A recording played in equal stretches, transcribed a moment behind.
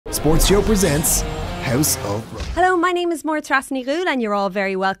Sports Show presents House of Rugby. Hello, my name is Máire Treasa Ní Dhubhghaill and you're all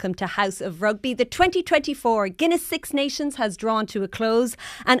very welcome to House of Rugby. The 2024 Guinness Six Nations has drawn to a close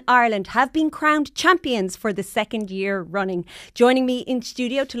and Ireland have been crowned champions for the second year running. Joining me in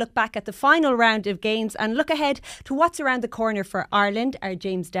studio to look back at the final round of games and look ahead to what's around the corner for Ireland are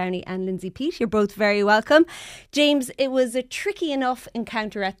James Downey and Lindsay Peat. You're both very welcome. James, it was a tricky enough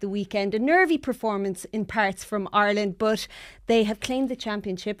encounter at the weekend, a nervy performance in parts from Ireland, but they have claimed the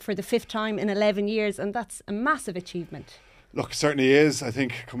championship for the fifth time in 11 years and that's a massive achievement. Look, it certainly is. I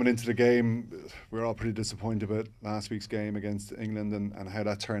think coming into the game, we were all pretty disappointed about last week's game against England and how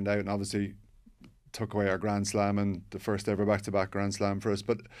that turned out, and obviously took away our Grand Slam and the first ever back-to-back Grand Slam for us.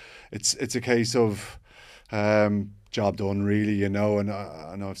 But it's a case of job done, really, you know. And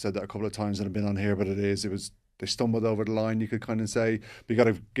I know I've said that a couple of times and I've been on here, but they stumbled over the line, you could kind of say. But you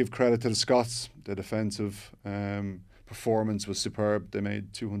got to give credit to the Scots. The defensive performance was superb. They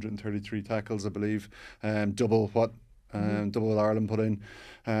made 233 tackles, I believe, double what Ireland put in,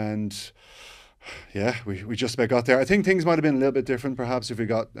 and yeah, we just about got there. I think things might have been a little bit different, perhaps, if we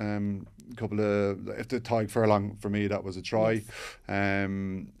got a couple of, if the Tyg furlong, for me, that was a try. Yes.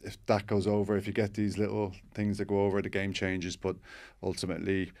 If that goes over, if you get these little things that go over, the game changes. But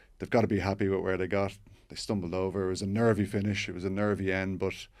ultimately, they've got to be happy with where they got. They stumbled over. It was a nervy finish. It was a nervy end,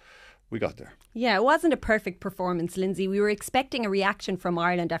 but we got there. Yeah, it wasn't a perfect performance, Lindsay. We were expecting a reaction from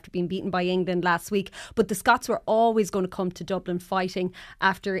Ireland after being beaten by England last week, but the Scots were always going to come to Dublin fighting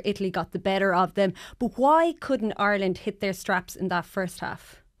after Italy got the better of them. But why couldn't Ireland hit their straps in that first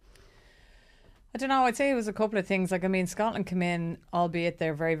half? I don't know, I'd say it was a couple of things. Like, I mean, Scotland came in, albeit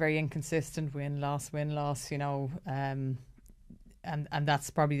they're very, very inconsistent, win-loss, you know, and that's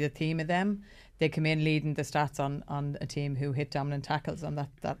probably the theme of them. They come in leading the stats on a team who hit dominant tackles, and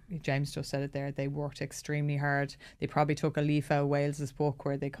that James just said it there. They worked extremely hard. They probably took a leaf out of Wales's book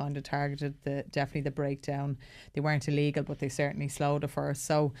where they kind of targeted definitely the breakdown. They weren't illegal, but they certainly slowed it first.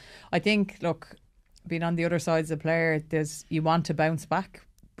 So I think, look, being on the other side as a player, you want to bounce back,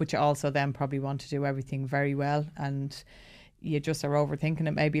 but you also then probably want to do everything very well, and you just are overthinking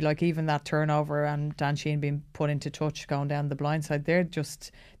it. Maybe like even that turnover and Dan Sheehan being put into touch going down the blind side, they're just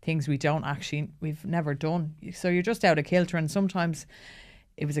things we've never done. So you're just out of kilter, and sometimes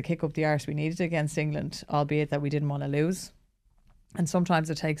it was a kick up the arse we needed against England, albeit that we didn't want to lose. And sometimes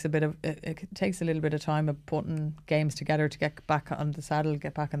it takes a little bit of time of putting games together to get back on the saddle,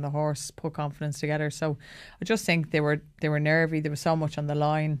 get back on the horse, put confidence together. So I just think they were nervy. There was so much on the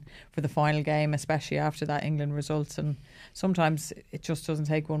line for the final game, especially after that England results. And sometimes it just doesn't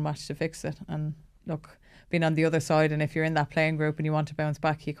take one match to fix it. And look, being on the other side, and if you're in that playing group and you want to bounce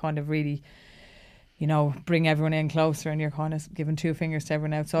back, you kind of really, you know, bring everyone in closer, and you're kind of giving two fingers to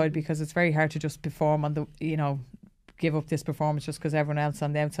everyone outside, because it's very hard to just perform on the, you know, give up this performance just because everyone else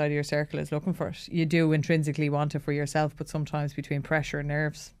on the outside of your circle is looking for it. You do intrinsically want it for yourself, but sometimes between pressure and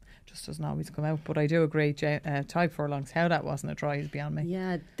nerves, just doesn't always come out. But I do agree, Tyg furlongs, how that wasn't a try is beyond me.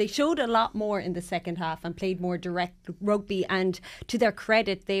 Yeah, they showed a lot more in the second half and played more direct rugby, and to their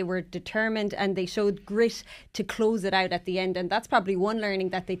credit, they were determined and they showed grit to close it out at the end. And that's probably one learning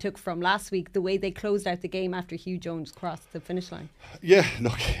that they took from last week, the way they closed out the game after Hugh Jones crossed the finish line. Yeah,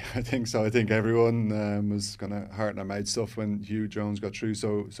 look, I think so. I think everyone was kind of heart in their mouth stuff when Hugh Jones got through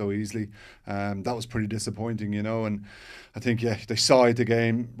so easily. That was pretty disappointing, you know, and I think, yeah, they saw the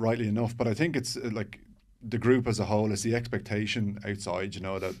game rightly enough, but I think it's like the group as a whole is the expectation outside, you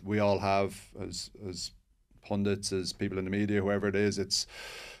know, that we all have as pundits, as people in the media, whoever it is.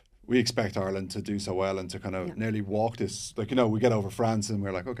 We expect Ireland to do so well and to kind of nearly walk this, like, you know, we get over France and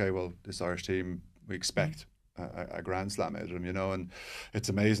we're like, okay, well, this Irish team, we expect a Grand Slam out of them, you know, and it's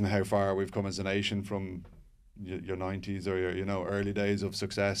amazing how far we've come as a nation from your 90s or your, you know, early days of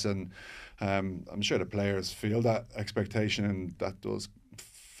success, and I'm sure the players feel that expectation, and that does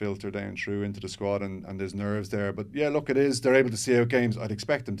filter down through into the squad, and there's nerves there. But yeah, look, they're able to see out games. I'd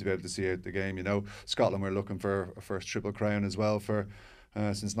expect them to be able to see out the game, you know. Scotland were looking for a first triple crown as well for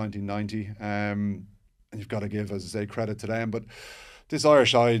since 1990, and you've got to give, as I say, credit to them. But this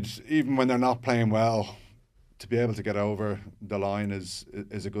Irish side, even when they're not playing well, to be able to get over the line is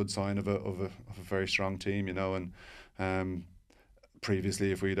a good sign of a very strong team, you know. And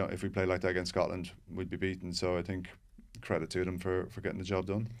previously, if we play like that against Scotland, we'd be beaten. So I think credit to them for getting the job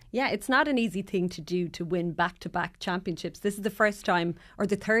done. Yeah, it's not an easy thing to do, to win back-to-back championships. This is the first time or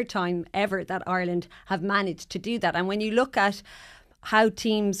the third time ever that Ireland have managed to do that. And when you look at how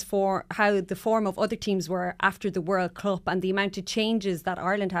the form of other teams were after the World Cup and the amount of changes that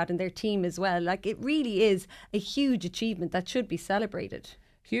Ireland had in their team as well, like, it really is a huge achievement that should be celebrated.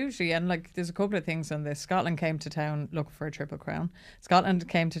 hugely. And like, there's a couple of things on this. Scotland came to town looking for a triple crown. Scotland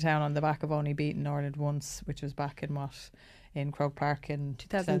came to town on the back of only beating Ireland once, which was back in Croke Park in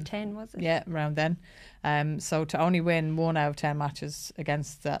 2010, was it? Yeah, around then. So to only win 1 out of 10 matches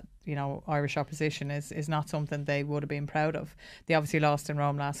against that, Irish opposition is not something they would have been proud of. They obviously lost in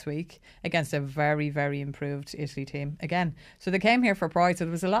Rome last week against a very, very improved Italy team again. So they came here for pride. So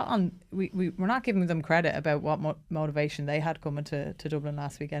there was a lot on. We're not giving them credit about what motivation they had coming to Dublin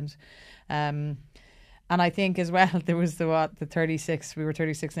last weekend. And I think as well, there was the 36. We were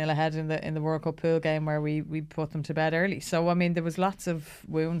 36-0 ahead in the World Cup pool game where we put them to bed early. So I mean, there was lots of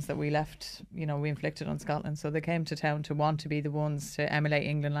wounds that we left, we inflicted on Scotland. So they came to town to want to be the ones to emulate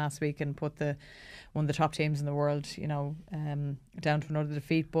England last week and put one of the top teams in the world, down to another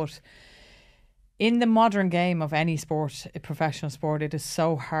defeat. But in the modern game of any sport, a professional sport, it is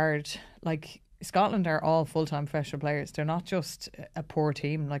so hard. Like, Scotland are all full-time professional players. They're not just a poor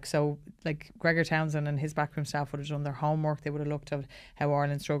team. Like Gregor Townsend and his backroom staff would have done their homework. They would have looked at how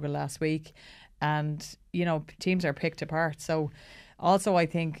Ireland struggled last week. And, teams are picked apart. So also, I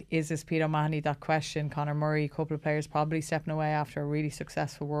think, is this Peat O'Mahony, that question, Conor Murray, a couple of players probably stepping away after a really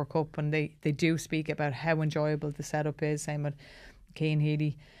successful World Cup. And they do speak about how enjoyable the setup is. Same with Cian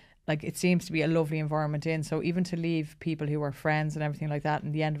Healy. Like, it seems to be a lovely environment in. So even to leave people who are friends and everything like that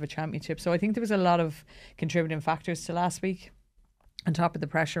in the end of a championship. So I think there was a lot of contributing factors to last week. On top of the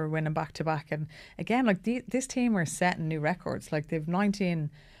pressure, winning back to back. And again, like, this team are setting new records. Like, they've 19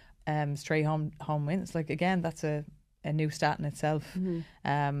 straight home wins. Like, again, that's a new stat in itself.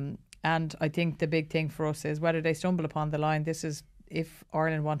 Mm-hmm. And I think the big thing for us is whether they stumble upon the line. This is if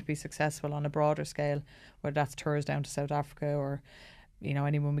Ireland want to be successful on a broader scale, whether that's tours down to South Africa or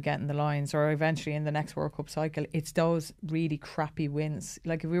anyone we get in the lines, or eventually in the next World Cup cycle, it's those really crappy wins.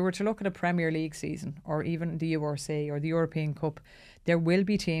 Like, if we were to look at a Premier League season, or even the URC or the European Cup, there will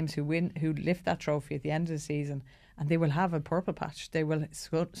be teams who lift that trophy at the end of the season, and they will have a purple patch. They will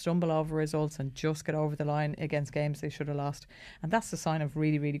stumble over results and just get over the line against games they should have lost, and that's a sign of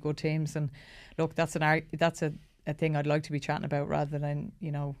really, really good teams. And look, that's a thing I'd like to be chatting about, rather than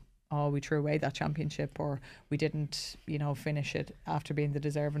we threw away that championship, or we didn't, finish it after being the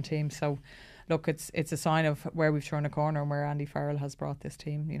deserving team. So, look, it's a sign of where we've turned a corner and where Andy Farrell has brought this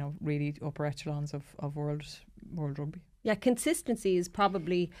team, really upper echelons of world rugby. Yeah, consistency is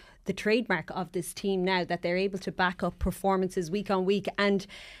probably the trademark of this team now, that they're able to back up performances week on week. And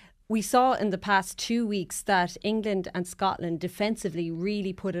we saw in the past 2 weeks that England and Scotland defensively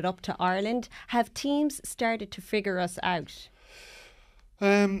really put it up to Ireland. Have teams started to figure us out?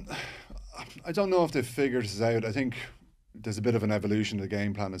 I don't know if they've figured this out. I think there's a bit of an evolution of the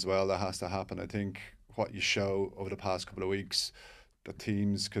game plan as well that has to happen. I think what you show over the past couple of weeks, that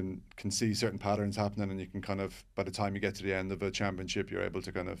teams can see certain patterns happening, and you can kind of, by the time you get to the end of a championship, you're able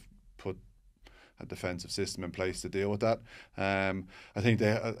to kind of put a defensive system in place to deal with that. I think they,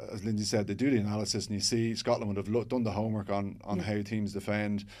 as Lindsay said, they do the analysis, and you see Scotland would have done the homework on how teams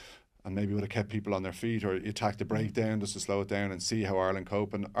defend, and maybe would have kept people on their feet, or you attack the breakdown just to slow it down and see how Ireland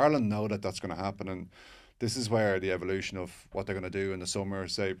cope. And Ireland know that that's going to happen, and this is where the evolution of what they're going to do in the summer,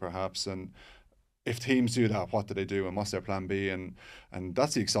 say, perhaps, and if teams do that, what do they do, and what's their plan B? And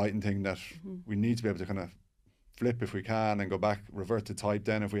that's the exciting thing, that we need to be able to kind of flip if we can, and go back, revert to type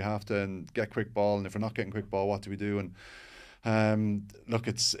then if we have to, and get quick ball. And if we're not getting quick ball, what do we do? And look,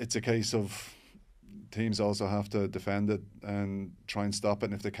 it's a case of teams also have to defend it and try and stop it.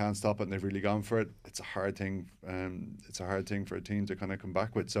 And if they can't stop it and they've really gone for it, it's a hard thing. It's a hard thing for a team to kind of come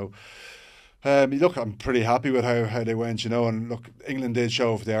back with. So look, I'm pretty happy with how they went, and look, England did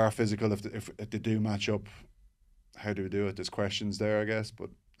show if they are physical, if they do match up, how do we do it? There's questions there, I guess, but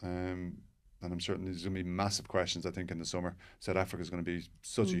and I'm certain there's going to be massive questions, I think, in the summer. South Africa is going to be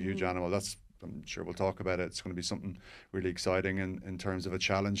such a huge animal. I'm sure we'll talk about it. It's going to be something really exciting in terms of a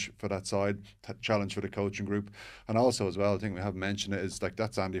challenge for that side, challenge for the coaching group. And also as well, I think we haven't mentioned it, is like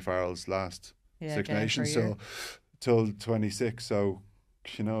that's Andy Farrell's last Six Nations, so till 26. So,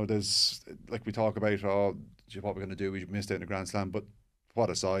 there's, like, we talk about, what we're going to do, we missed out in the Grand Slam, but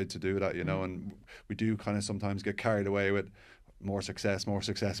what a side to do that, and we do kind of sometimes get carried away with more success,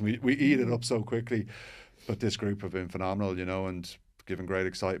 and we eat it up so quickly. But this group have been phenomenal, and giving great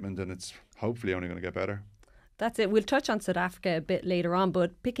excitement, and it's hopefully only going to get better. That's it. We'll touch on South Africa a bit later on,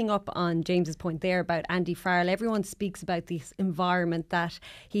 but picking up on James's point there about Andy Farrell, everyone speaks about this environment that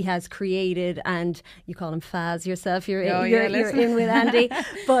he has created, and you call him Faz yourself, you're in with Andy.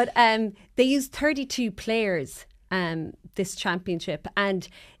 But they used 32 players this championship, and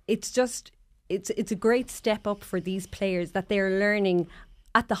it's a great step up for these players, that they're learning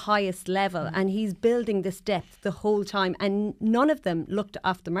at the highest level, and he's building this depth the whole time, and none of them looked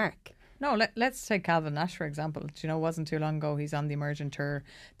off the mark. No, let's take Calvin Nash, for example. Do you know, it wasn't too long ago, he's on the emergent tour,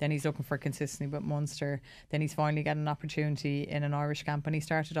 then he's looking for consistency with Munster, then he's finally getting an opportunity in an Irish camp, and he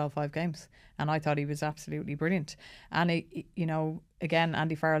started all 5 games. And I thought he was absolutely brilliant. And, again,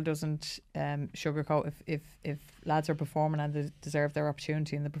 Andy Farrell doesn't sugarcoat. If lads are performing and they deserve their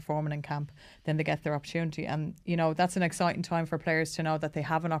opportunity and they're performing in camp, then they get their opportunity. And, that's an exciting time for players to know that they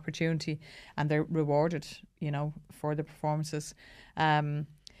have an opportunity and they're rewarded, for the performances.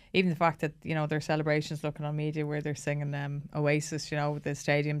 Even the fact that, their celebrations, looking on media where they're singing Oasis, the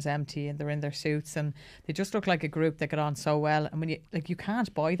stadium's empty and they're in their suits and they just look like a group that get on so well. And when you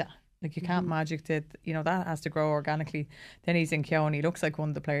can't buy that. Like, you can't magic it, that has to grow organically. Then he's in Keogh and he looks like one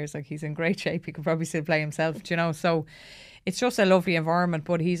of the players, like he's in great shape. He could probably still play himself, So it's just a lovely environment.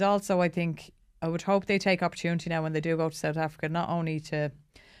 But he's also, I would hope they take opportunity now when they do go to South Africa, not only to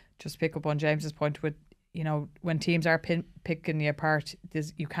just pick up on James's point with, when teams are picking you apart,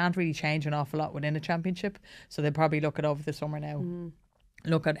 you can't really change an awful lot within a championship. So they'll probably look at over the summer now.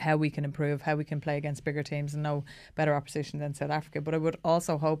 Look at how we can improve, how we can play against bigger teams and no better opposition than South Africa. But I would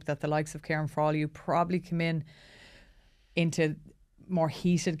also hope that the likes of Kieran Frawley, who probably come into more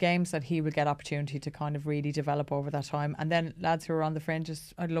heated games, that he will get opportunity to kind of really develop over that time. And then lads who are on the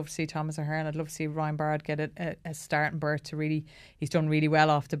fringes, I'd love to see Thomas Ahern, I'd love to see Ryan Bard get a starting berth to really, he's done really well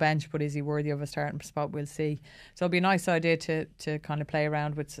off the bench, but is he worthy of a starting spot? We'll see. So it'll be a nice idea to kind of play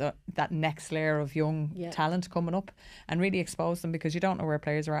around with that next layer of young talent coming up and really expose them, because you don't know where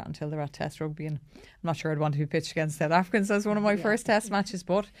players are at until they're at Test rugby. And I'm not sure I'd want to be pitched against South Africans as one of my first Test matches,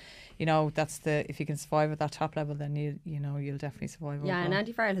 but that's if you can survive at that top level, then you'll definitely survive. Yeah, and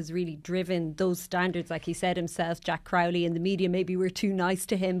Andy Farrell has really driven those standards, like he said himself. Jack Crowley and the media maybe were too nice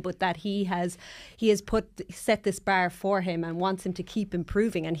to him, but that he has set this bar for him and wants him to keep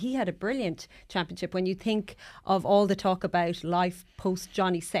improving. And he had a brilliant championship. When you think of all the talk about life post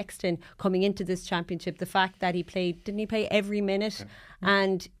Johnny Sexton coming into this championship, the fact that didn't he play every minute,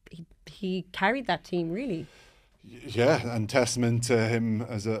 and he carried that team really. Yeah, and testament to him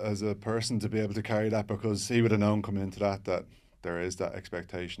as a person to be able to carry that, because he would have known coming into that there is that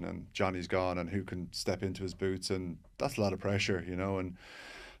expectation and Johnny's gone and who can step into his boots, and that's a lot of pressure,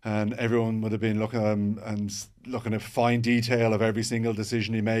 and everyone would have been looking at him and looking at fine detail of every single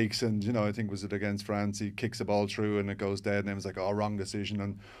decision he makes. And I think was it against France, he kicks the ball through and it goes dead, and it was like, oh, wrong decision,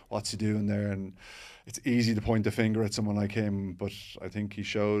 and what's he doing there? And it's easy to point the finger at someone like him, but I think he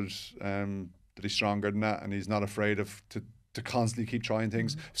showed that he's stronger than that, and he's not afraid to constantly keep trying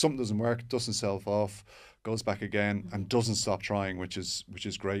things. If something doesn't work, dusts himself off, goes back again, and doesn't stop trying, which is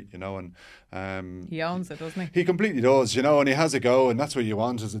great, and he owns it, doesn't he? He completely does, and he has a go, and that's what you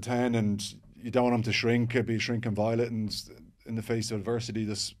want as a 10, and you don't want him to shrink, be shrinking violet, and in the face of adversity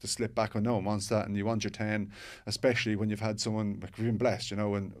to slip back. No one wants that, and you want your 10, especially when you've had someone, like, we've been blessed,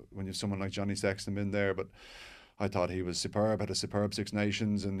 when you have someone like Johnny Sexton in there. But I thought he was superb, had a superb Six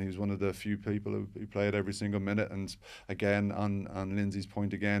Nations, and he was one of the few people who played every single minute. And again, on Lindsay's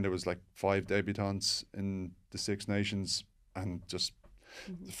point again, there was like 5 debutants in the Six Nations, and just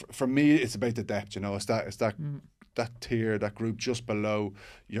for me, it's about the depth. It's that tier, that group just below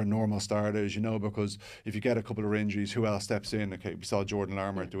your normal starters. Because if you get a couple of injuries, who else steps in? Okay, we saw Jordan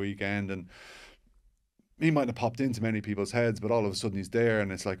Larmour at the weekend, and he might have popped into many people's heads, but all of a sudden he's there,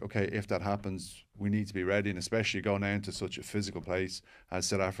 and it's like, okay, if that happens, we need to be ready. And especially going down to such a physical place as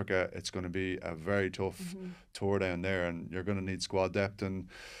South Africa, it's going to be a very tough tour down there, and you're going to need squad depth, and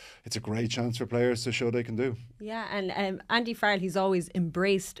it's a great chance for players to show they can do. Yeah, and Andy Farrell, he's always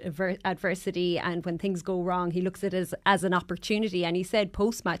embraced adversity, and when things go wrong, he looks at it as an opportunity. And he said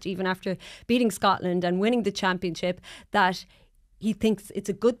post-match, even after beating Scotland and winning the championship, that he thinks it's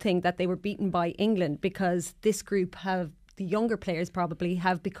a good thing that they were beaten by England, because this group the younger players probably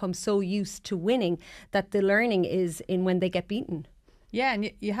have become so used to winning that the learning is in when they get beaten. Yeah,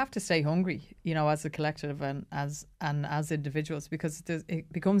 and you have to stay hungry, as a collective and as individuals, because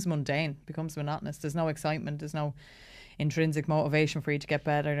it becomes mundane, becomes monotonous. There's no excitement, there's no intrinsic motivation for you to get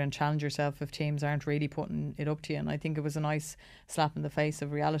better and challenge yourself if teams aren't really putting it up to you. And I think it was a nice slap in the face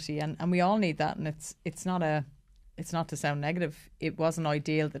of reality, and we all need that. And it's not to sound negative, it wasn't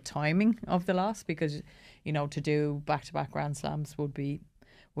ideal, the timing of the loss, because to do back-to-back Grand Slams would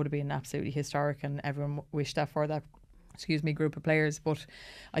have been absolutely historic, and everyone wished that for that group of players. But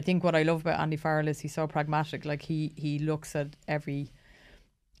I think what I love about Andy Farrell is he's so pragmatic. Like he looks at every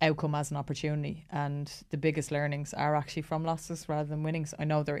outcome as an opportunity, and the biggest learnings are actually from losses rather than winnings. I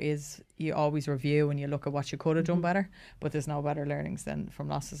know there is, you always review and you look at what you could have done better, but there's no better learnings than from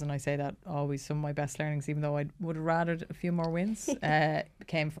losses, and I say that always. Some of my best learnings, even though I would have rather a few more wins,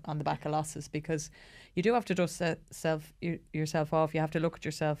 came on the back of losses, because you do have to dust yourself off. You have to look at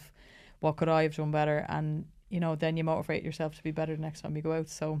yourself, what could I have done better, and then you motivate yourself to be better the next time you go out.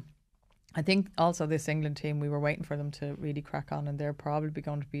 So I think also this England team, we were waiting for them to really crack on, and they're probably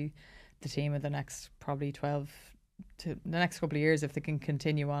going to be the team of the next probably 12 to the next couple of years if they can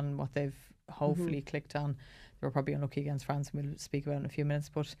continue on what they've hopefully clicked on. They were probably unlucky against France, and we'll speak about it in a few minutes.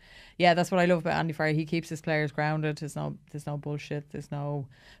 But yeah, that's what I love about Andy Farrell. He keeps his players grounded. There's no bullshit. There's no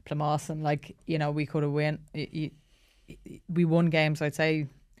plamassing. Like, we could have we won games, I'd say.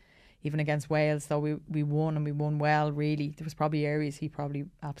 Even against Wales, though we won, and we won well, really. There was probably areas he probably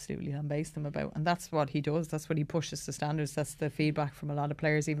absolutely lambasted them about. And that's what he does. That's what he pushes the standards. That's the feedback from a lot of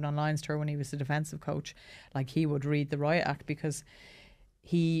players, even on Lions tour when he was the defensive coach. Like, he would read the riot act, because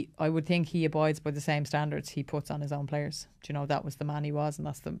I would think he abides by the same standards he puts on his own players. Do you know, that was the man he was, and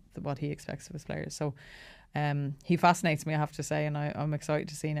that's what he expects of his players. So he fascinates me, I have to say, and I'm excited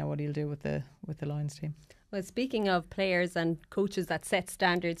to see now what he'll do with the Lions team. Well, speaking of players and coaches that set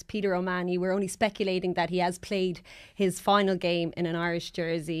standards, Peter O'Mahony, we're only speculating that he has played his final game in an Irish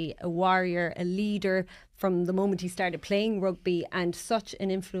jersey, a warrior, a leader from the moment he started playing rugby, and such an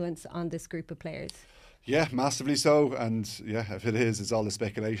influence on this group of players. Yeah, massively so. And yeah, if it is, it's all the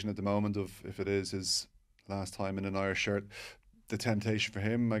speculation at the moment of if it is his last time in an Irish shirt. The temptation for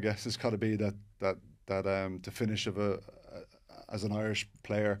him, I guess, has got to be that to finish as an Irish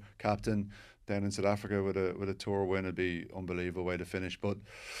player, captain, down in South Africa with a tour win, would be an unbelievable way to finish. But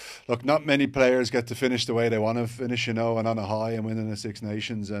look, not many players get to finish the way they want to finish, and on a high and winning the Six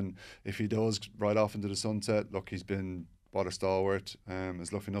Nations. And if he does, right off into the sunset, look, he's been what a stalwart.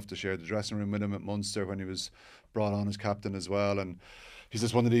 Was lucky enough to share the dressing room with him at Munster when he was brought on as captain as well. And he's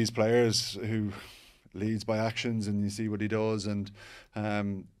just one of these players who leads by actions, and you see what he does. And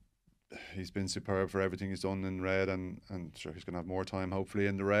he's been superb for everything he's done in red, and sure, he's going to have more time hopefully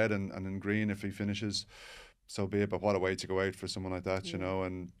in the red and in green if he finishes. So be it. But what a way to go out for someone like that,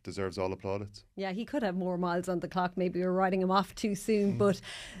 and deserves all plaudits. Yeah, he could have more miles on the clock. Maybe we're writing him off too soon, but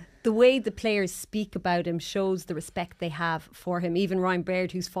the way the players speak about him shows the respect they have for him. Even Ryan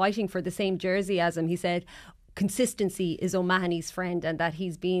Baird, who's fighting for the same jersey as him, he said consistency is O'Mahony's friend, and that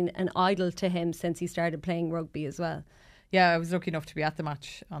he's been an idol to him since he started playing rugby as well. Yeah, I was lucky enough to be at the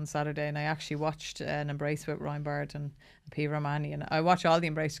match on Saturday, and I actually watched an embrace with Ryan Baird and Peter O'Mahony, and I watch all the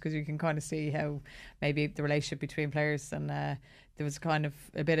embraces because you can kind of see how maybe the relationship between players, and there was kind of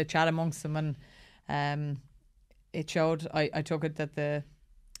a bit of chat amongst them, and it showed. I took it that the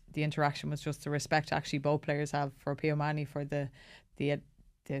interaction was just the respect actually both players have for Peter O'Mahony, for the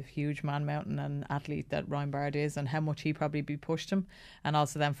huge man mountain and athlete that Ryan Baird is, and how much he probably pushed him, and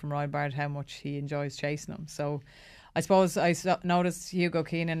also then from Ryan Baird how much he enjoys chasing him. So I suppose I noticed Hugo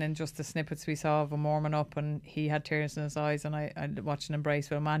Keenan in just the snippets we saw of him warming up, and he had tears in his eyes, and I watched an embrace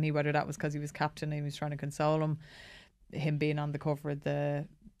with O'Mahony, whether that was because he was captain and he was trying to console him being on the cover of the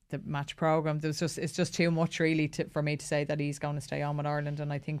match programme. It's just too much really for me to say that he's going to stay on with Ireland,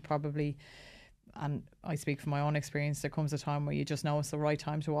 and I think probably, and I speak from my own experience, there comes a time where you just know it's the right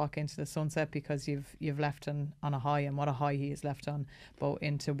time to walk into the sunset, because you've left on a high, and what a high he has left on, but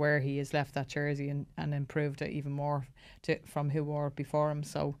into where he has left that jersey and improved it even more from who wore it before him.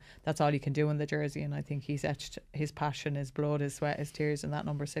 So that's all you can do in the jersey, and I think he's etched his passion, his blood, his sweat, his tears in that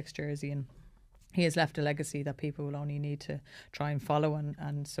number 6 jersey, and he has left a legacy that people will only need to try and follow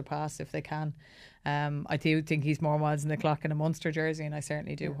and surpass if they can. I do think he's more miles in the clock in a Munster jersey, and I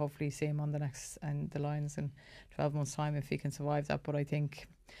certainly do hopefully see him on the Lions in 12 months' time if he can survive that. But I think,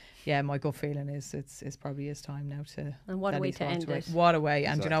 yeah, my gut feeling is it's probably his time now to. And what a way to end it. What a way.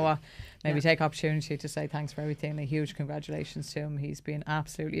 And you know what? Maybe take opportunity to say thanks for everything. A huge congratulations to him. He's been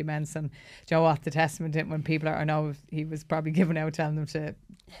absolutely immense. And you know what? The testament when people I know he was probably giving out telling them to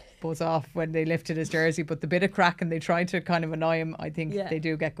buzz off when they lifted his jersey, but the bit of crack and they tried to kind of annoy him, I think they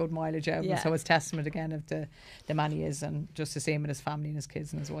do get good mileage out of him. So it's testament again of the man he is, and just to see him with his family and his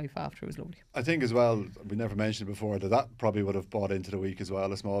kids and his wife after was lovely. I think as well, we never mentioned it before, that probably would have bought into the week as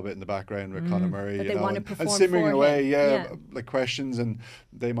well, a small bit in the background with Conor Murray, but they want to perform and simmering for away, him. like questions, and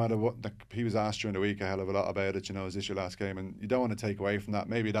they might have, he was asked during the week a hell of a lot about it, is this your last game? And you don't want to take away from that.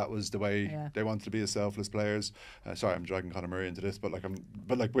 Maybe that was the way they wanted to be as selfless players. Sorry, I'm dragging Conor Murray into this, but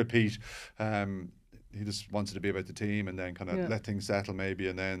like with Peat, he just wanted to be about the team, and then kind of let things settle maybe,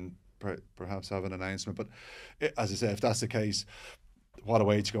 and then perhaps have an announcement. But as I say, if that's the case, what a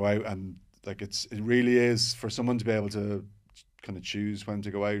way to go out. And like it really is for someone to be able to kind of choose when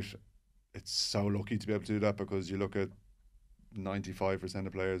to go out, it's so lucky to be able to do that, because you look at 95%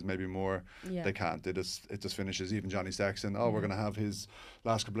 of players, maybe more, they can't. It just finishes. Even Johnny Sexton, we're going to have his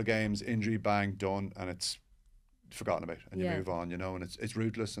last couple of games, injury, bang, done, and it's forgotten about, and you move on, and it's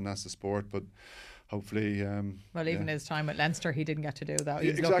ruthless, and that's the sport. But hopefully, even his time at Leinster, he didn't get to do that.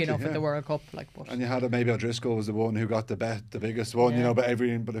 He was lucky enough at the World Cup, and you had maybe O'Driscoll was the one who got the biggest one,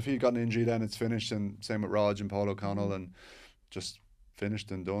 but if he got an injury, then it's finished. And same with Rog and Paul O'Connell, and just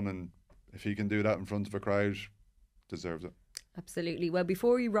finished and done. And if he can do that in front of a crowd, deserves it. Absolutely. Well,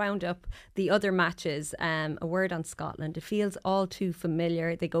 before we round up the other matches, a word on Scotland. It feels all too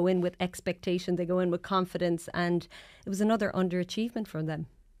familiar. They go in with expectation, they go in with confidence, and it was another underachievement for them.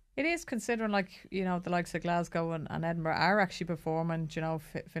 It is, considering the likes of Glasgow and Edinburgh are actually performing.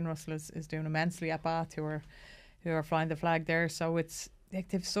 Finn Russell is doing immensely at Bath, who are flying the flag there. So it's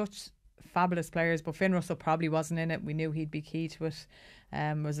they've such fabulous players, but Finn Russell probably wasn't in it. We knew he'd be key to it.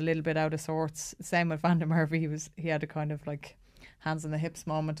 Was a little bit out of sorts. Same with Van der Merwe. He had a kind of hands on the hips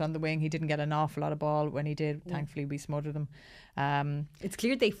moment on the wing. He didn't get an awful lot of ball. When he did, thankfully we smothered him. It's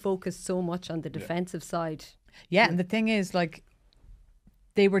clear they focused so much on the defensive side. And the thing is,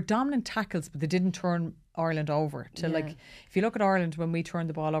 they were dominant tackles, but they didn't turn Ireland over. If you look at Ireland, when we turned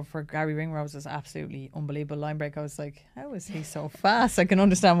the ball over for Gary Ringrose, was absolutely unbelievable line break. I was like, how is he so fast? I can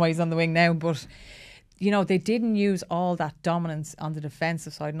understand why he's on the wing now, but they didn't use all that dominance on the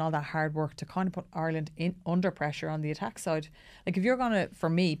defensive side and all that hard work to kind of put Ireland in under pressure on the attack side. If you're going to, for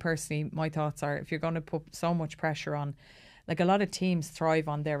me personally, my thoughts are, if you're going to put so much pressure on, a lot of teams thrive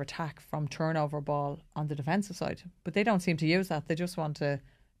on their attack from turnover ball on the defensive side, but they don't seem to use that. They just want to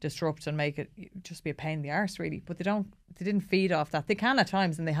disrupt and make it just be a pain in the arse, really. But they didn't feed off that. They can at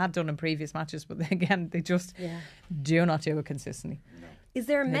times, and they had done in previous matches, but again, they just do not do it consistently. No. Is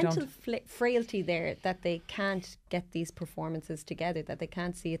there a mental frailty there that they can't get these performances together, that they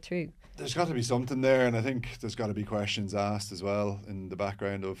can't see it through? There's got to be something there, and I think there's got to be questions asked as well in the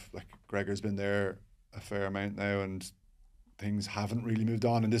background of, Gregor's been there a fair amount now, and things haven't really moved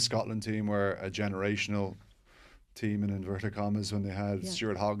on in this Scotland team. Were a generational team in inverted commas when they had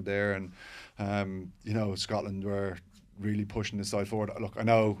Stuart Hogg there, and Scotland were really pushing this side forward. Look, I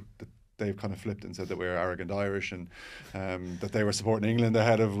know that they've kind of flipped and said that we're arrogant Irish, and that they were supporting England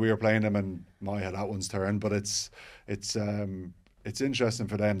ahead of we were playing them, and that one's turn. But it's interesting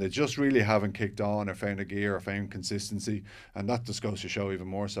for them. They just really haven't kicked on or found a gear or found consistency, and that just goes to show even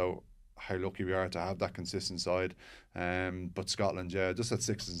more so how lucky we are to have that consistent side. But Scotland, just at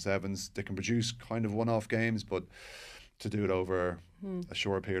 6s and 7s, they can produce kind of one-off games, but to do it over a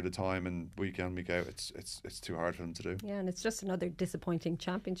short period of time and week in, week out, it's too hard for them to do. Yeah, and it's just another disappointing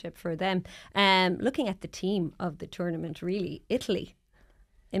championship for them. Looking at the team of the tournament, really, Italy,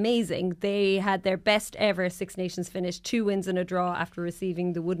 amazing. They had their best ever Six Nations finish, 2 wins and a draw after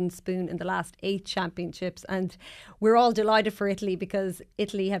receiving the wooden spoon in the last 8 championships. And we're all delighted for Italy, because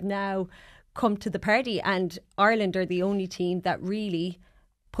Italy have now come to the party, and Ireland are the only team that really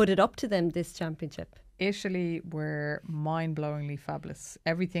put it up to them this championship. Italy were mind-blowingly fabulous.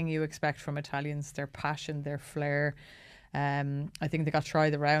 Everything you expect from Italians, their passion, their flair. I think they got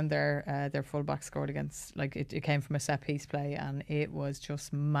tried around there. Their fullback scored against, it came from a set piece play, and it was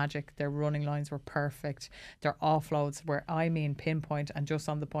just magic. Their running lines were perfect. Their offloads were, pinpoint and just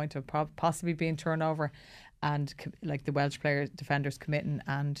on the point of possibly being turned over, and the Welsh defenders committing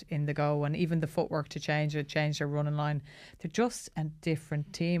and in the go, and even the footwork to change their running line. They're just a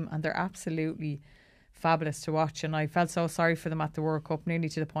different team, and they're absolutely fabulous to watch. And I felt so sorry for them at the World Cup, nearly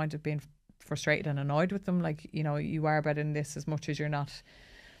to the point of being frustrated and annoyed with them. You are better than this, as much as you're not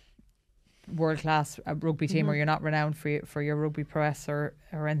world class rugby team, or you're not renowned for your rugby prowess or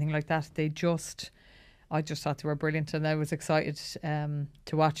anything like that. I just thought they were brilliant, and I was excited to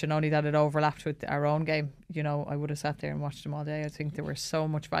watch, and only that it overlapped with our own game. I would have sat there and watched them all day. I think there was so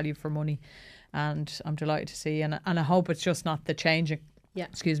much value for money, and I'm delighted to see, and I hope it's just not the changing.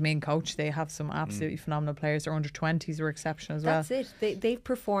 In coach. They have some absolutely phenomenal players. Their under-20s were exceptional as well. That's it. They've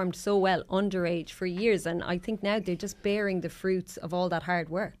performed so well underage for years, and I think now they're just bearing the fruits of all that hard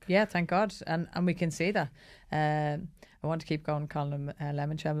work. Yeah, thank God, and we can see that. I want to keep going calling him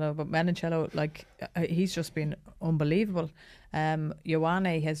Lemoncello, but Menoncello, he's just been unbelievable.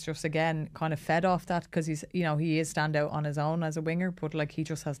 JOE has just again kind of fed off that, because he's he is standout on his own as a winger, but he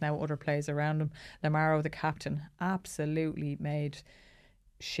just has now other players around him. Lamaro, the captain, absolutely made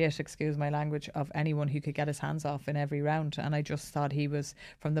shit, excuse my language, of anyone who could get his hands off in every round. And I just thought he was,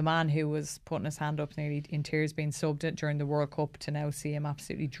 from the man who was putting his hand up nearly in tears being subbed during the World Cup, to now see him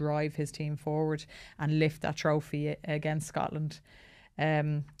absolutely drive his team forward and lift that trophy against Scotland.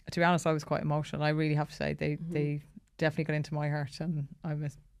 To be honest, I was quite emotional. I really have to say they definitely got into my heart, and I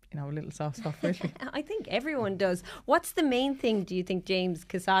was, a little soft spot for Italy. I think everyone does. What's the main thing, do you think, James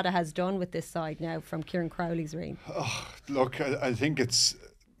Quesada has done with this side now from Kieran Crowley's reign? Look, I think it's...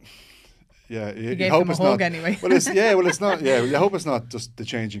 Yeah, you gave him a hug anyway. Well, it's not. Yeah, you hope it's not just the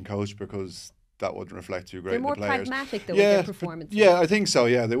changing coach, because that wouldn't reflect too great. They're more in the players. pragmatic though with their performance. Yeah, I think so.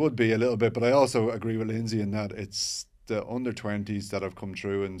 Yeah, they would be a little bit, but I also agree with Lindsay in that it's the under-20s that have come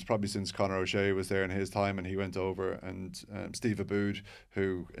through, and it's probably since Conor O'Shea was there in his time and he went over, and Steve Aboud,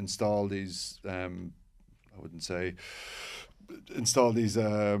 who installed these regimes,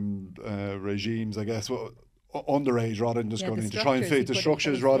 I guess, underage, rather than just going in to try and fit the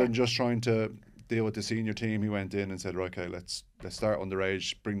structures, rather than just trying to deal with the senior team. He went in and said, right, okay, let's start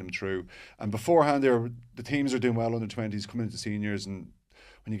underage, bring them through. And beforehand, the teams are doing well under 20s, coming into seniors, and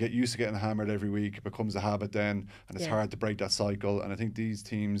when you get used to getting hammered every week, it becomes a habit then, and it's hard to break that cycle. And I think these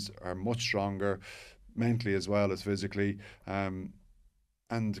teams are much stronger mentally as well as physically. And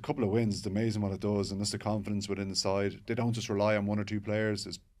a couple of wins, it's amazing what it does, and that's the confidence within the side. They don't just rely on one or two players.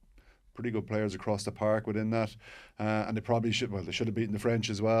 There's pretty good players across the park within that, and they probably should have beaten the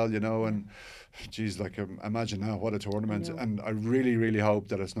French as well, and geez, imagine now, what a tournament. And I really, really hope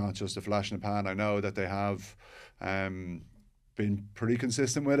that it's not just a flash in the pan. I know that they have been pretty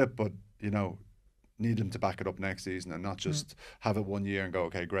consistent with it, but need them to back it up next season and not just have it 1 year and go,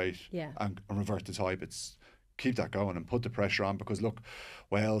 okay, great, and revert to type. It's keep that going and put the pressure on, because look,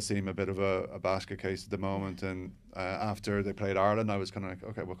 Wales seem a bit of a basket case at the moment, and after they played Ireland, I was kind of like,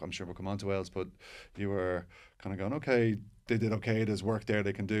 okay, well, I'm sure we'll come on to Wales, but you were kind of going, okay, they did okay, there's work there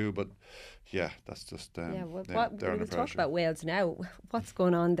they can do, but that's just we'll talk about Wales now. What's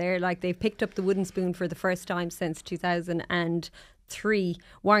going on there? They've picked up the wooden spoon for the first time since 2003.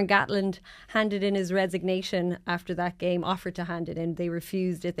 Warren Gatland handed in his resignation after that game, offered to hand it in. They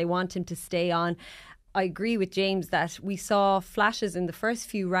refused it. They want him to stay on. I agree with James that we saw flashes in the first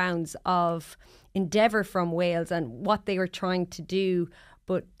few rounds of endeavour from Wales and what they were trying to do,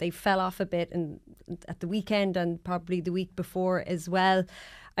 but they fell off a bit at the weekend and probably the week before as well.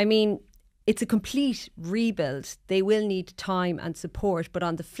 I mean, it's a complete rebuild. They will need time and support, but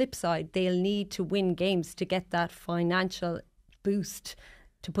on the flip side, they'll need to win games to get that financial boost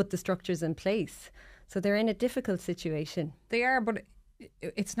to put the structures in place. So they're in a difficult situation. They are, but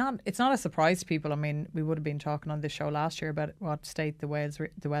it's not a surprise to people. I mean, we would have been talking on this show last year about what state the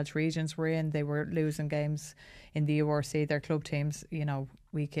Welsh regions were in. They were losing games in the URC, their club teams,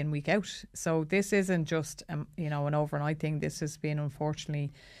 week in, week out. So this isn't just an overnight thing. This has been,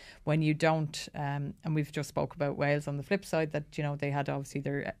 unfortunately, when you don't, and we've just spoke about Wales on the flip side, that they had obviously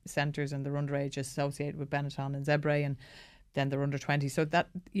their centres and their underage associated with Benetton and Zebre, and then they're under 20. So that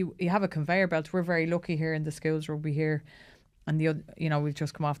you have a conveyor belt. We're very lucky here in the schools rugby here. And we've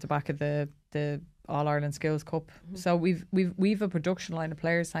just come off the back of the All Ireland Skills Cup, so we've a production line of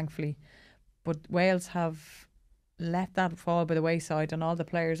players, thankfully, but Wales have let that fall by the wayside, and all the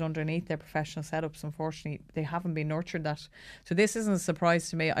players underneath their professional setups, unfortunately, they haven't been nurtured that. So this isn't a surprise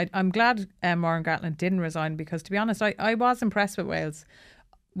to me. I'm glad Warren Gatland didn't resign, because to be honest, I was impressed with Wales.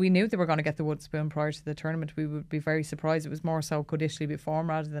 We knew they were going to get the wood spoon prior to the tournament. We would be very surprised. It was more so, could Italy perform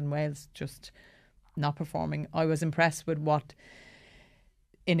rather than Wales just not performing. I was impressed with what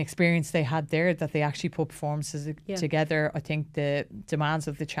inexperience they had there, that they actually put performances together. I think the demands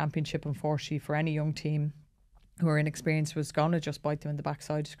of the championship, unfortunately, for any young team who are inexperienced, was going to just bite them in the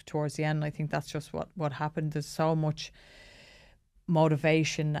backside towards the end. I think that's just what happened. There's so much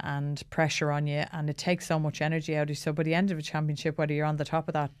motivation and pressure on you, and it takes so much energy out of you. So by the end of a championship, whether you're on the top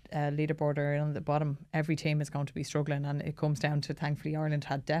of that leaderboard or on the bottom, every team is going to be struggling, and it comes down to, thankfully, Ireland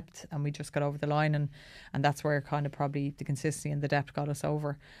had depth and we just got over the line, and that's where kind of probably the consistency and the depth got us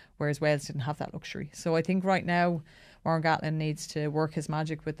over, whereas Wales didn't have that luxury. So I think right now Warren Gatland needs to work his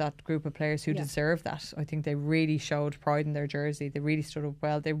magic with that group of players who deserve that. I think they really showed pride in their jersey. They really stood up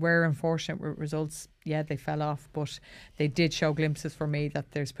well. They were unfortunate with results. Yeah, they fell off, but they did show glimpses for me that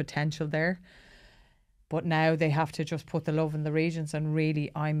there's potential there. But now they have to just put the love in the regions and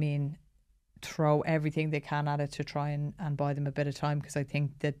really, throw everything they can at it to try and buy them a bit of time, because I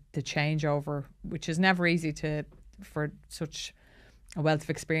think that the changeover, which is never easy for such a wealth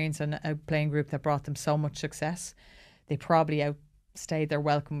of experience and a playing group that brought them so much success, they probably outstayed their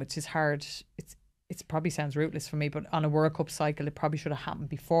welcome, which is hard. it probably sounds rootless for me, but on a World Cup cycle, it probably should have happened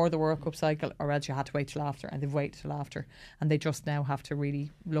before the World Cup cycle, or else you had to wait till after, and they've waited till after, and they just now have to really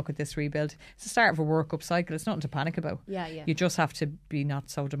look at this rebuild. It's the start of a World Cup cycle. It's nothing to panic about. Yeah. You just have to be not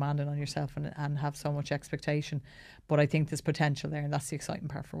so demanding on yourself and have so much expectation. But I think there's potential there, and that's the exciting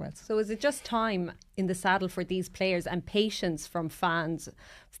part for Wales. So is it just time in the saddle for these players and patience from fans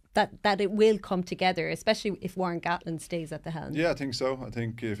that it will come together, especially if Warren Gatland stays at the helm? Yeah, I think so. I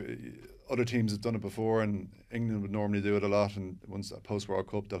think if other teams have done it before, and England would normally do it a lot, and once post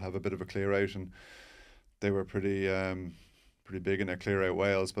World Cup they'll have a bit of a clear out, and they were pretty big in their clear out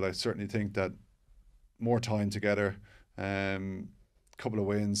Wales. But I certainly think that more time together, couple of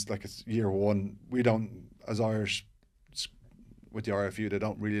wins, like it's year one. We don't, as Irish, with the RFU, they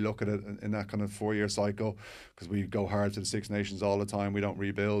don't really look at it in that kind of 4-year cycle, because we go hard to the Six Nations all the time. We don't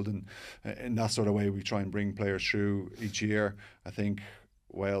rebuild, and in that sort of way we try and bring players through each year. I think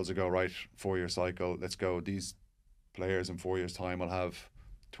Wales will go, right, 4-year cycle, let's go. These players in 4 years' time will have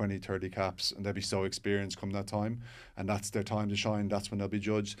 20, 30 caps, and they'll be so experienced come that time, and that's their time to shine. That's when they'll be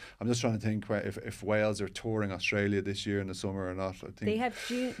judged. I'm just trying to think if Wales are touring Australia this year in the summer or not. I think they have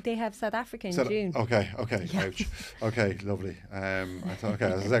June. They have South Africa in June. Okay, Yeah. ouch. Okay, lovely. I thought,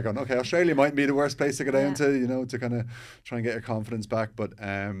 I was like, okay, Australia might be the worst place to go down to, to kind of try and get your confidence back, but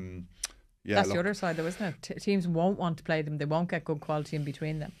yeah, that's the other side though, isn't it? Teams won't want to play them. They won't get good quality in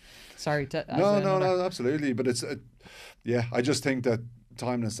between them. Sorry. No, absolutely. But it's, I just think that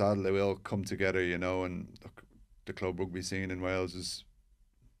time in the saddle, they will come together, and look, the club rugby scene in Wales is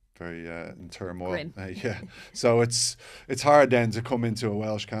very in turmoil. So it's hard then to come into a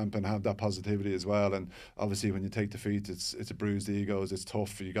Welsh camp and have that positivity as well. And obviously when you take defeat, it's a bruised egos, it's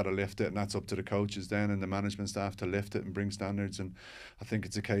tough, you got to lift it, and that's up to the coaches then and the management staff to lift it and bring standards. And I think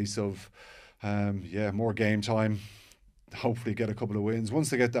it's a case of more game time, hopefully get a couple of wins. Once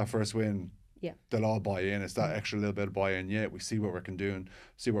they get that first win, they'll all buy in. It's that extra little bit of buy-in. We see what we can do,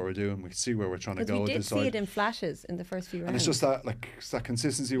 see what we're doing, we see where we're trying to go. We did see it in flashes in the first few rounds. And it's just that, it's that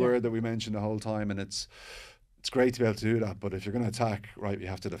consistency word that we mentioned the whole time, and it's great to be able to do that. But if you're going to attack, right, you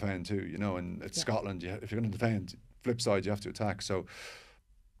have to defend too. And it's Scotland. If you're going to defend, flip side, you have to attack. So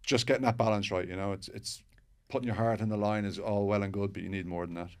just getting that balance right. It's putting your heart on the line is all well and good, but you need more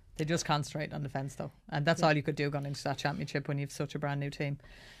than that. They just concentrate on defence though, and that's all you could do going into that championship when you've such a brand new team.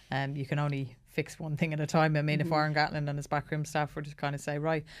 You can only fix one thing at a time. I mean, if Warren Gatland and his backroom staff were to kind of say,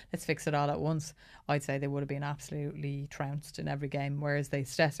 right, let's fix it all at once, I'd say they would have been absolutely trounced in every game. Whereas they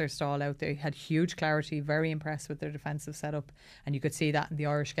stressed their stall out, they had huge clarity, very impressed with their defensive setup, and you could see that in the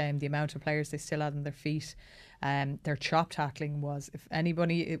Irish game, the amount of players they still had on their feet. Their chop tackling was, if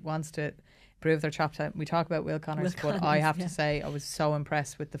anybody wants to improve their chop tackling, we talk about Will Connors, but I have to say I was so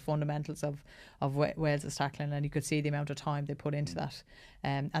impressed with the fundamentals of Wales' tackling, and you could see the amount of time they put into that,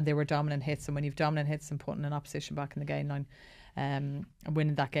 and they were dominant hits. And when you've dominant hits and putting an opposition back in the gain line, and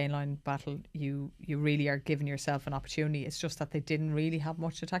winning that gain line battle, you really are giving yourself an opportunity. It's just that they didn't really have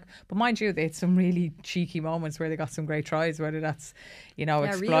much to attack, but mind you, they had some really cheeky moments where they got some great tries, whether that's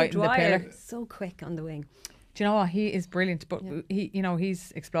exploiting the pillar. So quick on the wing. Do you know what? He is brilliant, but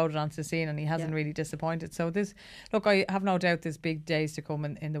he's exploded onto the scene and he hasn't really disappointed. So I have no doubt there's big days to come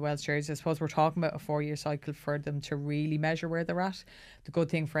in the Welsh jerseys. I suppose we're talking about a 4-year cycle for them to really measure where they're at. The good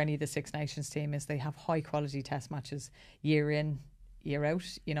thing for any of the Six Nations team is they have high quality test matches year in, year out,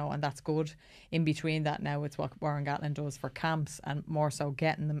 and that's good. In between that now, it's what Warren Gatland does for camps, and more so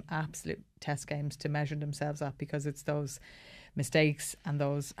getting them absolute test games to measure themselves at, because it's those mistakes and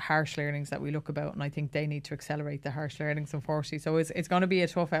those harsh learnings that we look about, and I think they need to accelerate the harsh learnings, unfortunately. So it's going to be a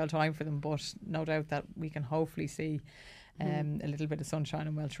tough old time for them, but no doubt that we can hopefully see a little bit of sunshine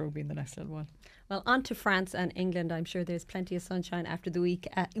in Welsh rugby in the next little while. Well, on to France and England. I'm sure there's plenty of sunshine after the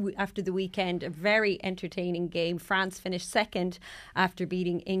weekend. A very entertaining game. France finished second after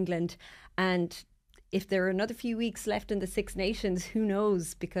beating England, and if there are another few weeks left in the Six Nations, who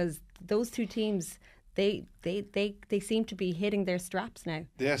knows, because those two teams, they seem to be hitting their straps now.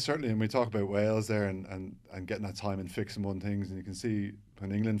 Yeah, certainly. And we talk about Wales there and getting that time and fixing one things, and you can see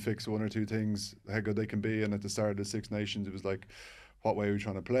when England fix one or two things how good they can be. And at the start of the Six Nations, it was like, what way are we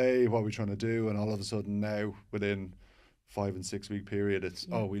trying to play, what are we trying to do? And all of a sudden now, within 5 and 6 week period, it's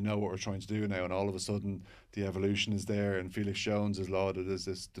we know what we're trying to do now, and all of a sudden the evolution is there, and Felix Jones is lauded as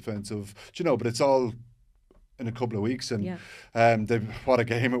this defensive, but it's all in a couple of weeks. And what a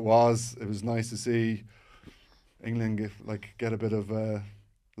game it was. It was nice to see England get a bit of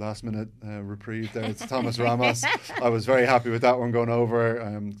last minute reprieve there. It's Thomas Ramos. I was very happy with that one going over.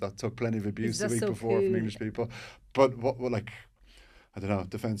 That took plenty of abuse the week before from English people. But I don't know,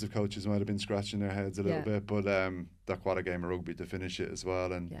 defensive coaches might have been scratching their heads a little bit, but that what a game of rugby to finish it as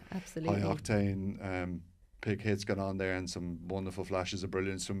well, and absolutely. high octane. Big hits got on there and some wonderful flashes of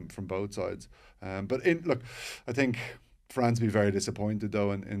brilliance from both sides. But look, I think France be very disappointed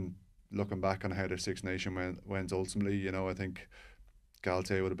though in looking back on how their Six Nation went ultimately. You know, I think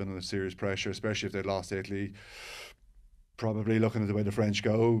Galtier would have been under serious pressure, especially if they'd lost Italy. Probably looking at the way the French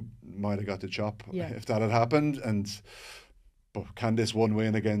go, might have got the chop if that had happened. But can this one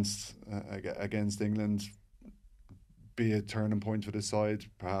win against England be a turning point for this side?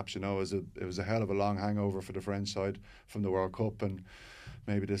 Perhaps, you know, it was a hell of a long hangover for the French side from the World Cup, and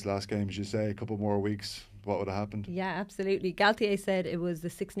maybe this last game, as you say, a couple more weeks, what would have happened? Yeah, absolutely. Galtier said it was the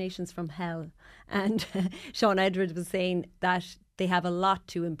Six Nations from hell, and Sean Edwards was saying that they have a lot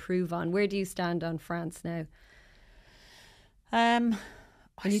to improve on. Where do you stand on France now? And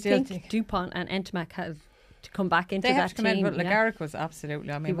you think Dupont and Ntamack have to come back into that team? They have to come in, but Garrick was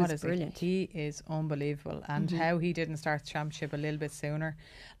absolutely, I mean, what is brilliant. He is unbelievable, and how he didn't start the championship a little bit sooner,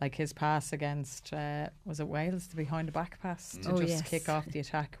 like his pass against was it Wales, the behind the back pass to kick off the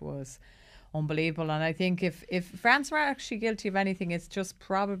attack was unbelievable. And I think if France were actually guilty of anything, it's just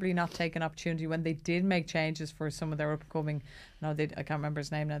probably not taking opportunity when they did make changes for some of their upcoming, I can't remember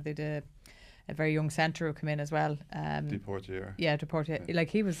his name now, they did a very young centre who come in as well. Deportier. Yeah, Deportier. Yeah. Like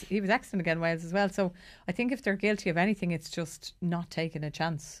he was excellent against Wales as well. So I think if they're guilty of anything, it's just not taking a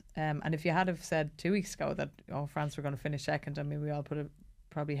chance. And if you had have said 2 weeks ago that France were going to finish second, I mean, we all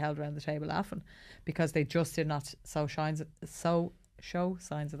probably held around the table laughing, because they just did not show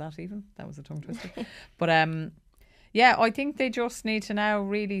signs of that. Even that was a tongue twister. But I think they just need to now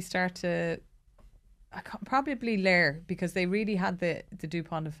really start to probably layer, because they really had the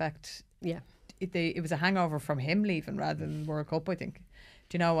Dupont effect. Yeah. It was a hangover from him leaving rather than World Cup, I think.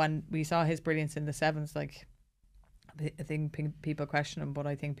 Do you know, and we saw his brilliance in the sevens. Like, I think people question him, but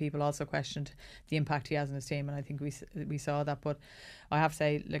I think people also questioned the impact he has on his team, and I think we saw that. But I have to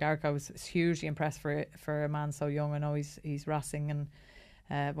say, Garrick, I was hugely impressed for a man so young. I know he's Racing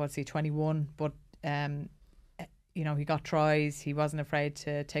and what's he, 21, but you know, he got tries, he wasn't afraid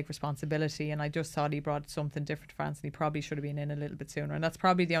to take responsibility, and I just thought he brought something different to France, and he probably should have been in a little bit sooner. And that's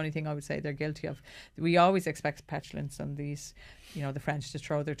probably the only thing I would say they're guilty of. We always expect petulance and these, you know, the French to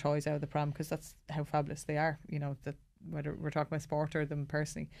throw their toys out of the pram, because that's how fabulous they are, you know, that whether we're talking about sport or them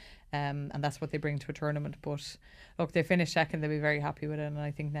personally, and that's what they bring to a tournament. But look, they finished second, they'll be very happy with it, and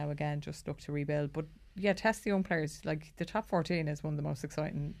I think now again just look to rebuild. But yeah, test the young players. Like, the top 14 is one of the most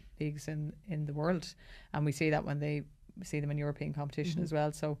exciting leagues in the world, and we see that when we see them in European competition as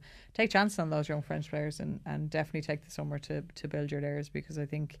well. So take chances on those young French players, and definitely take the summer to build your layers, because I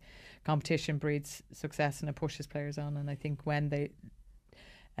think competition breeds success and it pushes players on. And I think when they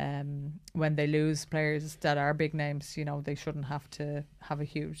lose players that are big names, you know, they shouldn't have to have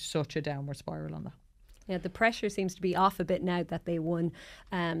such a downward spiral on that. Yeah, the pressure seems to be off a bit now that they won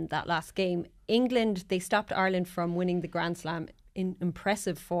that last game. England, they stopped Ireland from winning the Grand Slam in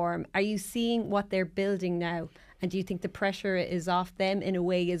impressive form. Are you seeing what they're building now? And do you think the pressure is off them in a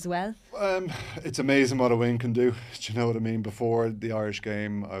way as well? It's amazing what a win can do. Do you know what I mean? Before the Irish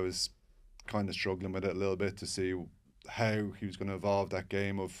game, I was kind of struggling with it a little bit to see how he was going to evolve that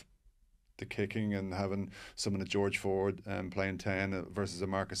game of the kicking, and having someone at George Ford playing 10 versus a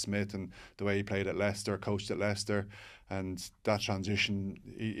Marcus Smith, and the way he played at Leicester, coached at Leicester, and that transition.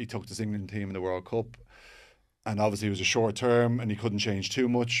 He took this England team in the World Cup, and obviously it was a short term and he couldn't change too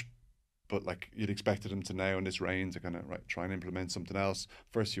much, but like, you'd expected him to now in this reign to kind of try and implement something else.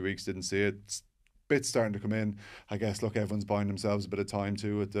 First few weeks didn't see it. Bits starting to come in. I guess, look, everyone's buying themselves a bit of time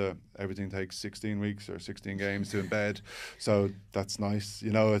too. Everything takes 16 weeks or 16 games to embed, so that's nice.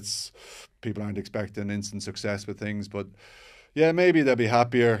 You know, it's people aren't expecting instant success with things, but yeah, maybe they'll be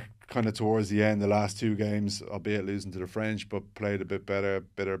happier kind of towards the end. The last 2 games, albeit losing to the French, but played a bit better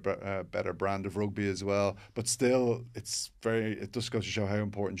brand of rugby as well. But still, it just goes to show how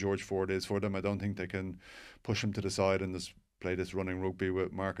important George Ford is for them. I don't think they can push him to the side and just play this running rugby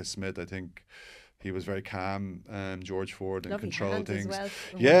with Marcus Smith. I think he was very calm, George Ford, and controlled things. Well,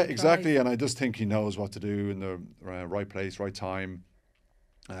 yeah, exactly. And I just think he knows what to do in the right place, right time.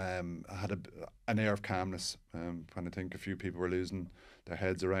 Had an air of calmness. Kind of think a few people were losing their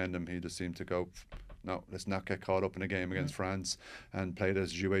heads around him. He just seemed to go, no, let's not get caught up in a game against France, and played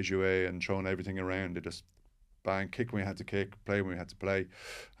as JOE.ie and thrown everything around. They just bang, kick when we had to kick, play when we had to play.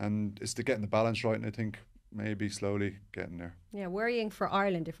 And it's to getting the balance right, and I think maybe slowly getting there. Yeah, worrying for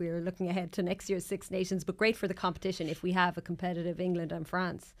Ireland if we were looking ahead to next year's Six Nations, but great for the competition if we have a competitive England and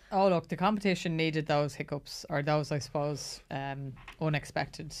France. Oh, look, the competition needed those hiccups, or those, I suppose,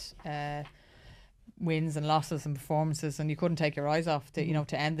 unexpected wins and losses and performances, and you couldn't take your eyes off the, you know,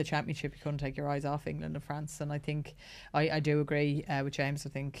 to end the championship, you couldn't take your eyes off England and France. And I think I do agree with James. I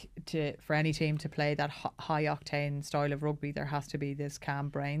think for any team to play that high octane style of rugby, there has to be this calm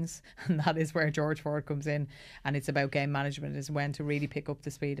brains, and that is where George Ford comes in. And it's about game management, is when to really pick up the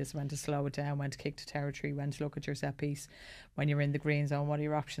speed, is when to slow it down, when to kick to territory, when to look at your set piece, when you're in the green zone, what are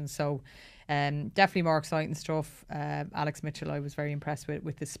your options. So definitely more exciting stuff. Alex Mitchell, I was very impressed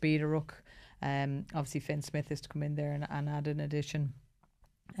with the speed of ruck. Obviously Finn Smith is to come in there and add an addition.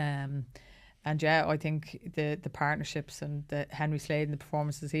 And yeah, I think the partnerships and the Henry Slade and the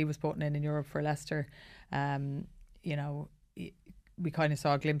performances he was putting in Europe for Leicester, you know, we kind of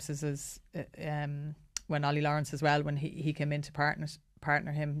saw glimpses as when Ollie Lawrence as well, when he came in to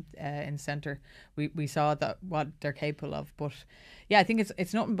partner him in centre, we saw that what they're capable of. But yeah, I think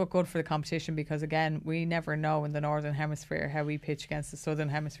it's nothing but good for the competition, because again, we never know in the Northern Hemisphere how we pitch against the Southern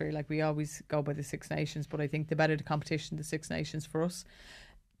Hemisphere. Like, we always go by the Six Nations, but I think the better the competition, the Six Nations for us,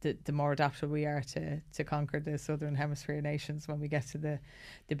 the more adaptable we are to conquer the Southern Hemisphere nations when we get to the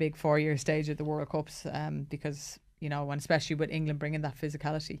big 4-year stage of the World Cups, because, you know, and especially with England bringing that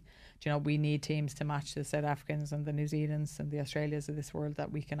physicality, you know, we need teams to match the South Africans and the New Zealands and the Australias of this world,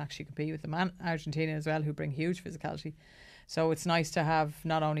 that we can actually compete with them, and Argentina as well, who bring huge physicality. So it's nice to have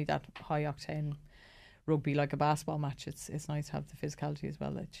not only that high octane rugby like a basketball match, it's nice to have the physicality as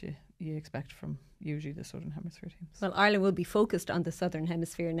well that you expect from usually the Southern Hemisphere teams. Well, Ireland will be focused on the Southern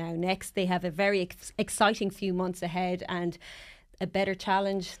Hemisphere now. Next, they have a very exciting few months ahead, and a better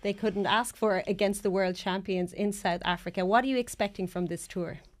challenge they couldn't ask for against the world champions in South Africa. What are you expecting from this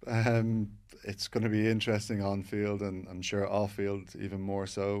tour? It's going to be interesting on field, and I'm sure off field even more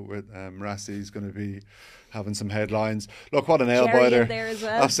so. With Rassie's going to be having some headlines. Look, what a nail biter! There as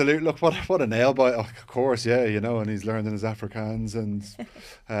well. Absolutely. Look, what a nail biter! Oh, of course, yeah, you know, and he's learning his Afrikaans, and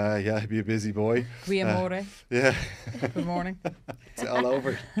yeah, he'll be a busy boy. Wie amore. Yeah. Good morning. It's all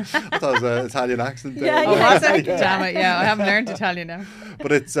over. I thought it was an Italian accent there. Yeah, Oh, was it? Damn it! Yeah, I haven't learned Italian now.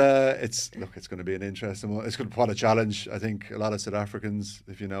 But it's going to be an interesting one. What a challenge. I think a lot of South Africans,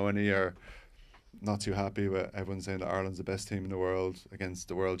 if you know any, are not too happy with everyone saying that Ireland's the best team in the world against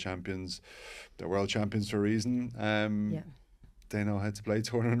the world champions. They're world champions for a reason. Yeah. They know how to play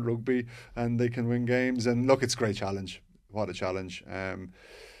tournament rugby, and they can win games. And look, it's a great challenge. What a challenge. And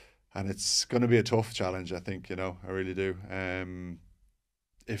it's going to be a tough challenge, I think, you know, I really do.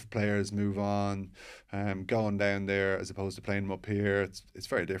 If players move on, going down there as opposed to playing them up here, it's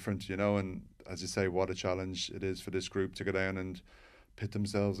very different, you know. And as you say, what a challenge it is for this group to go down and pit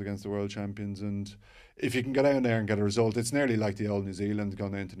themselves against the world champions. And if you can go down there and get a result, it's nearly like the old New Zealand,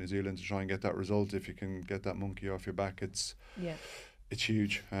 going down to New Zealand to try and get that result. If you can get that monkey off your back, it's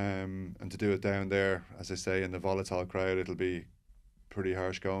huge. And to do it down there, as I say, in the volatile crowd, it'll be pretty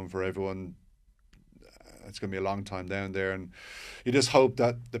harsh going for everyone. It's going to be a long time down there, and you just hope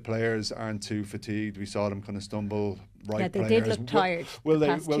that the players aren't too fatigued. We saw them kind of stumble. They players did look tired. Will the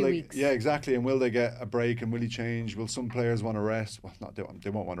they? past Will 2 they? weeks. Yeah, exactly. And will they get a break? And will he change? Will some players want to rest? Well,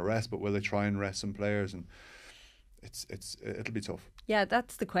 they won't want to rest, but will they try and rest some players? And it'll be tough. Yeah,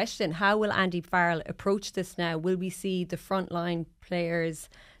 that's the question. How will Andy Farrell approach this now? Will we see the frontline players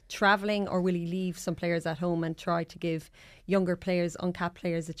travelling, or will he leave some players at home and try to give younger players, uncapped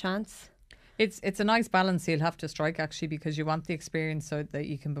players, a chance? It's a nice balance he'll have to strike, actually, because you want the experience so that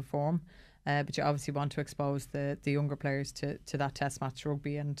you can perform, but you obviously want to expose the younger players to that test match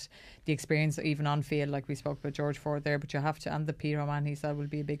rugby and the experience even on field, like we spoke about George Ford there. But you have to, and the Peat O'Mahony, that will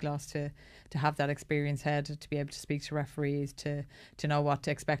be a big loss to have that experience head, to be able to speak to referees, to know what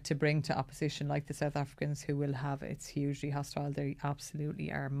to expect to bring to opposition like the South Africans, who will have, it's hugely hostile. They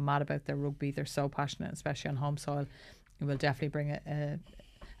absolutely are mad about their rugby. They're so passionate, especially on home soil. It will definitely bring a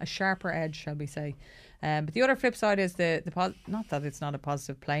sharper edge, shall we say. But the other flip side is not that it's not a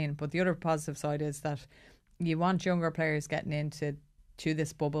positive playing, but the other positive side is that you want younger players getting into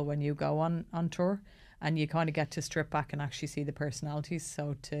this bubble when you go on tour, and you kind of get to strip back and actually see the personalities.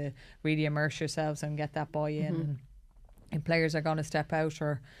 So to really immerse yourselves and get that buy-in, and if players are going to step out,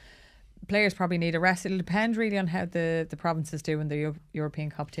 or players probably need a rest. It'll depend really on how the provinces do in the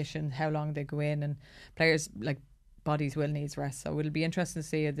European competition, how long they go in, and players like bodies will need rest. So it'll be interesting to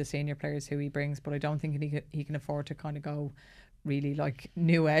see the senior players who he brings, but I don't think he can afford to kind of go really like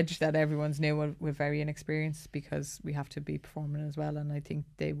new edge that everyone's new with very inexperienced, because we have to be performing as well. And I think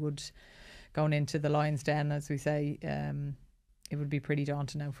they would, going into the Lions' Den, as we say, it would be pretty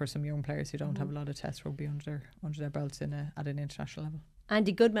daunting now for some young players who don't have a lot of test rugby under their belts at an international level.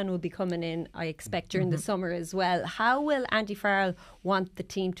 Andy Goodman will be coming in, I expect, during the summer as well. How will Andy Farrell want the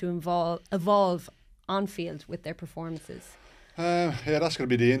team to evolve on field with their performances? Yeah, that's going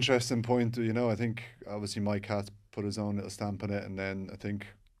to be the interesting point. I think obviously Mike Cat put his own little stamp on it, and then I think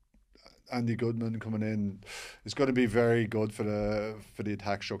Andy Goodman coming in is going to be very good for the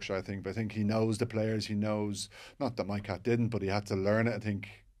attack structure, I think. But I think he knows the players. He knows, not that Mike Cat didn't, but he had to learn it. I think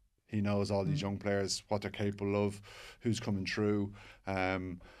he knows all these young players, what they're capable of, who's coming through,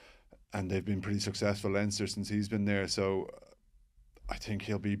 and they've been pretty successful, Leinster, since he's been there. So I think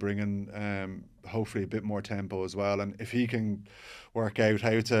he'll be bringing hopefully a bit more tempo as well. And if he can work out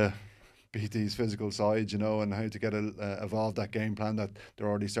how to beat these physical sides, and how to get evolve that game plan that they're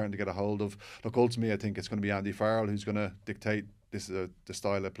already starting to get a hold of. Look, ultimately, I think it's going to be Andy Farrell who's going to dictate this is the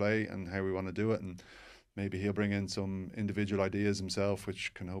style of play and how we want to do it. And maybe he'll bring in some individual ideas himself,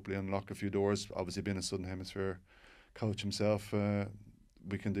 which can hopefully unlock a few doors. Obviously, being a Southern Hemisphere coach himself,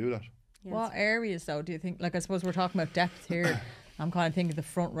 we can do that. Yes. What areas, though, do you think? Like, I suppose we're talking about depth here. I'm kind of thinking the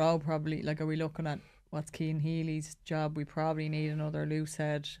front row probably. Like, are we looking at what's Cian Healy's job? We probably need another loose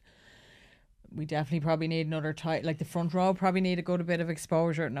head. We definitely probably need another tight. Like, the front row probably need a good bit of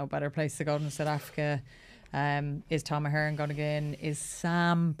exposure. No better place to go than South Africa. Is Tom Ahern going to get in? Is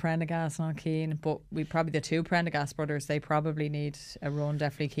Sam Prendergast not keen? But we probably, the two Prendergast brothers, they probably need a run.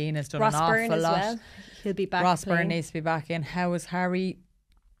 Definitely Keane has done Ross an awful Byrne as lot. well. He'll be back. Ross Byrne needs to be back in. How is Harry?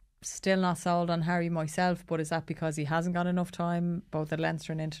 Still not sold on Harry myself, but is that because he hasn't got enough time both at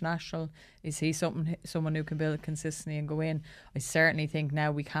Leinster and international? Is he someone who can build consistency and go in? I certainly think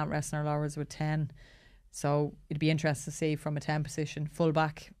now we can't rest on our laurels with 10, so it'd be interesting to see from a 10 position. Full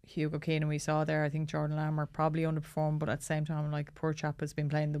back Hugo Keenan we saw there. I think Jordan Lammer probably underperformed, but at the same time, like, poor chap has been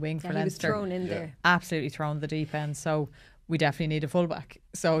playing the wing for Leinster. He was thrown in there, absolutely thrown the deep end. So we definitely need a full back.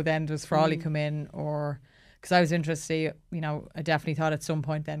 So then does Frawley come in, or? Because I was interested to see, I definitely thought at some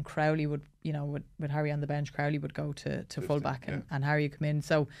point then Crowley would, with Harry on the bench, Crowley would go to fullback and Harry would come in.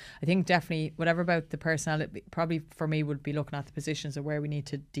 So I think definitely, whatever about the personnel, probably for me would be looking at the positions of where we need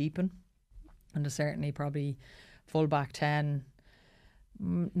to deepen. And there's certainly probably fullback 10,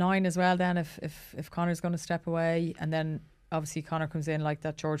 9 as well then if Connor's going to step away. And then obviously Connor comes in like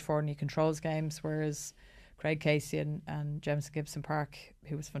that George Ford and he controls games, whereas Craig Casey and Jameson Gibson Park,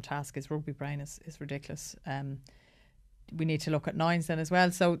 who was fantastic, his rugby brain is ridiculous. We need to look at 9s then as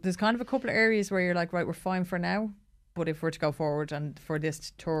well. So there's kind of a couple of areas where you're like, right, we're fine for now, but if we're to go forward and for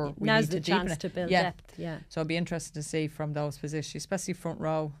this tour, we now's need to the deepen chance it. to build depth. Yeah. So it'd be interesting to see from those positions, especially front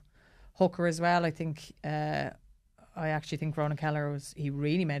row, hooker as well. I think I actually think Ronan Keller he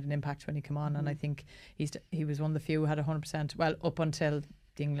really made an impact when he came on, and I think he was one of the few who had 100%. Well, up until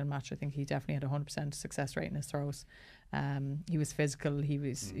the England match, I think he definitely had 100% success rate in his throws. He was physical.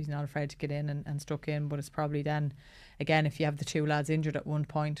 He's not afraid to get in and stuck in. But it's probably then again, if you have the two lads injured at one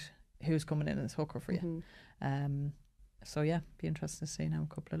point, who's coming in as hooker for you? So yeah, be interested to see now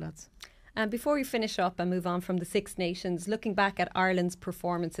a couple of lads. And before we finish up and move on from the Six Nations, looking back at Ireland's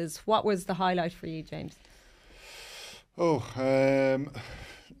performances, what was the highlight for you, James? I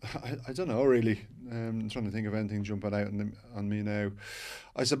don't know really. I'm trying to think of anything jumping out on me now.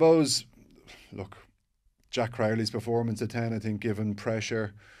 I suppose, look, Jack Crowley's performance at 10, I think, given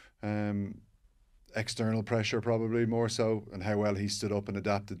pressure, external pressure probably more so, and how well he stood up and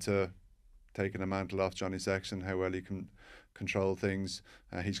adapted to taking a mantle off Johnny Sexton, how well he can control things.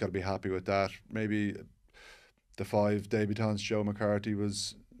 He's got to be happy with that. Maybe the 5 debutants, Joe McCarthy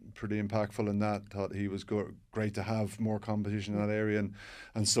was pretty impactful in that. Thought he was great to have more competition in that area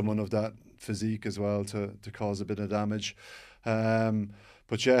and someone of that physique as well to cause a bit of damage.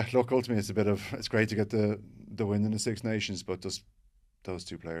 But yeah, look, ultimately it's great to get the win in the Six Nations, but just those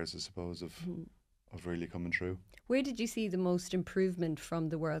two players, I suppose, of really coming through. Where did you see the most improvement from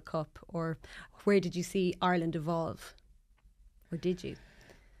the World Cup, or where did you see Ireland evolve? Or did you?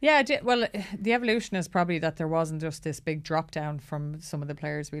 Yeah, well, the evolution is probably that there wasn't just this big drop down from some of the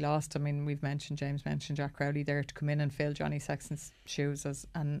players we lost. I mean, James mentioned Jack Crowley there to come in and fill Johnny Sexton's shoes.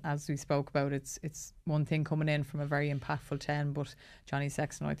 As we spoke about, it's one thing coming in from a very impactful 10, but Johnny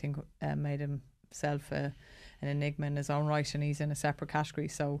Sexton, I think, made himself an enigma in his own right, and he's in a separate category.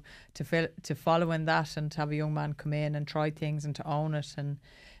 So to follow in that and to have a young man come in and try things and to own it and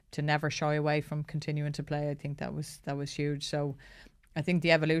to never shy away from continuing to play, I think that was huge. So I think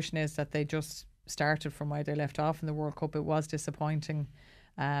the evolution is that they just started from where they left off in the World Cup. It was disappointing,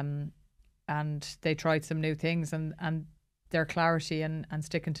 and they tried some new things, and their clarity and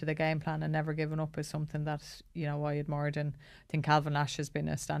sticking to the game plan and never giving up is something that I admired. And I think Calvin Nash has been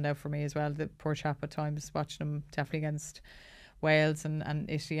a standout for me as well. The poor chap at times, watching him definitely against Wales and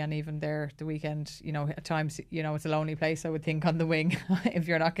Italy, and even there the weekend, at times it's a lonely place, I would think, on the wing if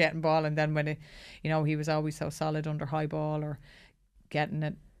you're not getting ball. And then when he was always so solid under high ball or getting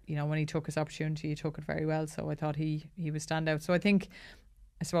it, when he took his opportunity, he took it very well. So I thought he was standout. So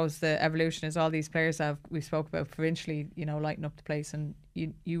I suppose the evolution is all these players we spoke about provincially, lighting up the place, and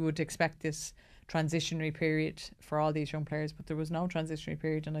you would expect this transitionary period for all these young players, but there was no transitionary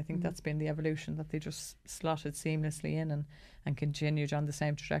period, and I think that's been the evolution, that they just slotted seamlessly in and continued on the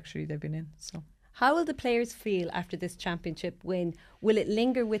same trajectory they've been in. So how will the players feel after this championship win? Will it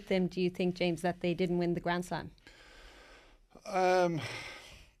linger with them, do you think, James, that they didn't win the Grand Slam?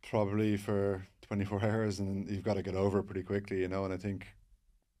 Probably for 24 hours, and you've got to get over it pretty quickly, and I think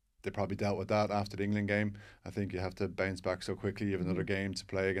they probably dealt with that after the England game. I think you have to bounce back so quickly. You have another game to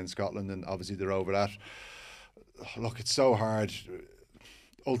play against Scotland, and obviously they're over that. Look, it's so hard.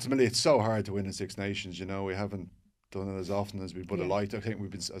 Ultimately, it's so hard to win in Six Nations. We haven't done it as often as we would have liked. I think we've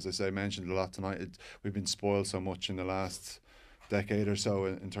been, as I say, mentioned a lot tonight, we've been spoiled so much in the last decade or so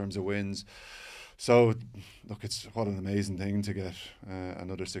in terms of wins. So, look, it's what an amazing thing to get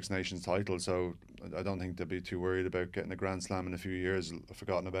another Six Nations title. So I don't think they'll be too worried about getting a Grand Slam in a few years. I've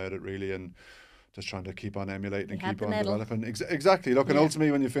forgotten about it, really, and just trying to keep on emulating and keep on developing. Exactly. Look, and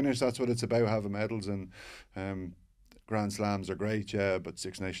ultimately when you finish, that's what it's about, having medals. And Grand Slams are great, but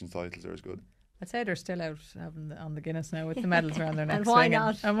Six Nations titles are as good. I'd say they're still out on the Guinness now with the medals around their necks. And why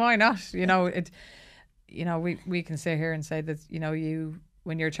not? And why not? We can sit here and say that,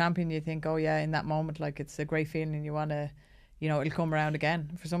 when you're a champion, you think, oh yeah, in that moment, like, it's a great feeling, and you want to, it'll come around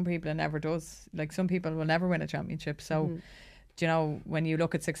again. For some people, it never does. Like, some people will never win a championship. So, when you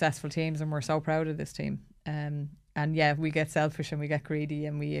look at successful teams, and we're so proud of this team, and yeah, we get selfish and we get greedy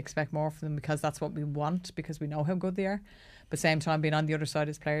and we expect more from them because that's what we want, because we know how good they are. But same time, being on the other side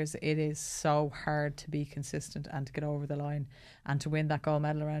as players, it is so hard to be consistent and to get over the line and to win that gold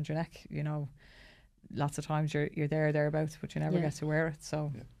medal around your neck. Lots of times you're thereabouts, but you never get to wear it.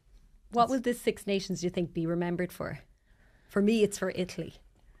 So, what will this Six Nations, do you think, be remembered for? For me, it's for Italy.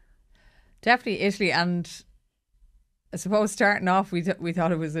 Definitely Italy, and I suppose starting off, we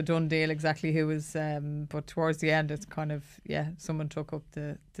thought it was a done deal exactly who was, but towards the end, it's kind of someone took up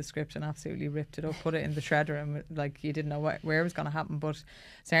the script and absolutely ripped it up, put it in the shredder, and you didn't know where it was going to happen. But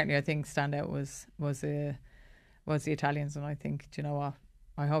certainly, I think standout was the Italians, and I think, do you know what?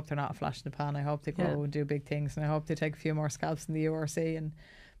 I hope they're not a flash in the pan. I hope they go and do big things, and I hope they take a few more scalps in the URC and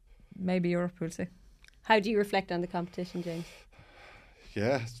maybe Europe. We'll see. How do you reflect on the competition, James?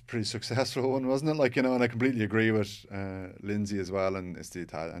 Yeah, it's a pretty successful one, wasn't it? And I completely agree with Lindsay as well, and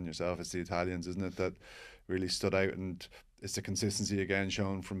and yourself. It's the Italians, isn't it, that really stood out, and it's the consistency again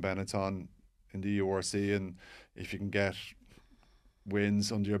shown from Benetton in the URC, and if you can get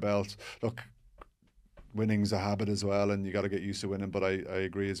wins under your belt, look. Winning's a habit as well, and you got to get used to winning. But I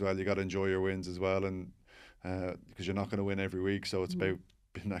agree as well. You got to enjoy your wins as well, and because you're not going to win every week, so it's about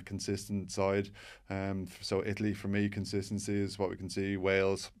being that consistent side. So Italy, for me, consistency is what we can see.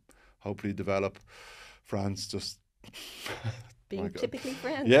 Wales, hopefully develop. France, just being typically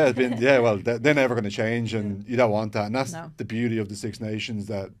France. Well, they're never going to change, and you don't want that. And that's the beauty of the Six Nations.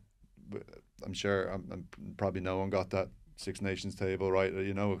 That I'm sure, probably no one got that Six Nations table right.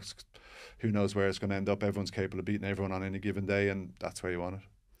 Who knows where it's going to end up. Everyone's capable of beating everyone on any given day, and that's where you want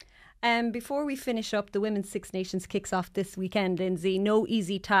it. Before we finish up, the Women's Six Nations kicks off this weekend, Lindsay. No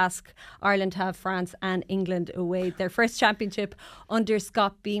easy task. Ireland have France and England away. Their first championship under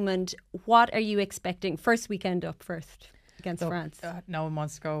Scott Beamond. What are you expecting? First weekend up first against France. No one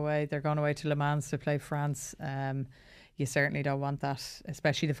wants to go away. They're going away to Le Mans to play France. You certainly don't want that,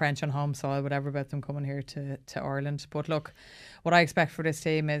 especially the French on home soil, whatever about them coming here to Ireland. But look, what I expect for this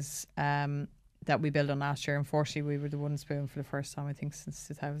team is that we build on last year. Unfortunately, we were the wooden spoon for the first time, I think, since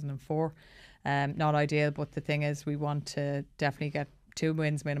 2004. Not ideal, but the thing is, we want to definitely get 2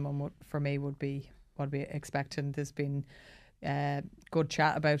 wins minimum. For me, would be what we expecting. There's been good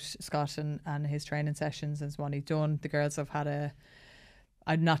chat about Scott and his training sessions and what he's done. The girls have had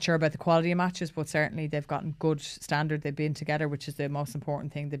I'm not sure about the quality of matches, but certainly they've gotten good standard. They've been together, which is the most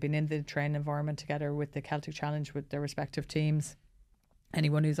important thing. They've been in the training environment together with the Celtic Challenge with their respective teams.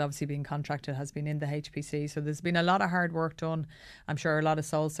 Anyone who's obviously been contracted has been in the HPC. So there's been a lot of hard work done. I'm sure a lot of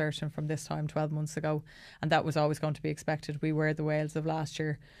soul searching from this time 12 months ago. And that was always going to be expected. We were the Wales of last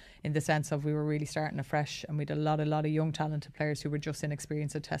year in the sense of we were really starting afresh, and we had a lot of young talented players who were just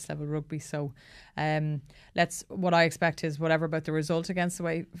inexperienced at test level rugby. So what I expect is whatever about the result against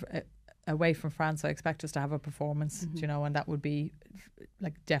away from France, I expect us to have a performance, and that would be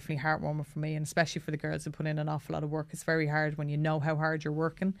definitely heartwarming for me, and especially for the girls who put in an awful lot of work. It's very hard when you know how hard you're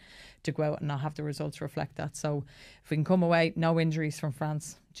working to go out and not have the results reflect that. So if we can come away, no injuries from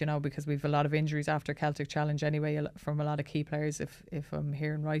France, you know, because we've a lot of injuries after Celtic Challenge anyway from a lot of key players, if I'm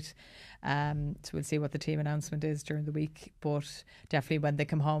hearing right. So we'll see what the team announcement is during the week, but definitely when they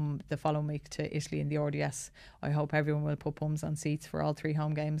come home the following week to Italy in the RDS, I hope everyone will put bums on seats for all 3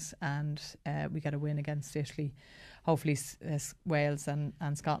 home games, and we get a win against Italy. Hopefully Wales and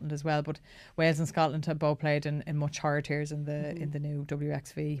Scotland as well, but Wales and Scotland have both played in much higher tiers in the new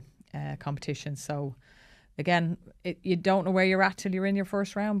WXV competition. So again, you don't know where you're at till you're in your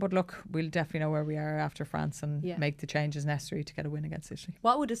first round, but look, we'll definitely know where we are after France and make the changes necessary to get a win against Italy.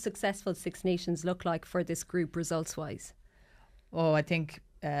 What would a successful Six Nations look like for this group results wise? Oh, I think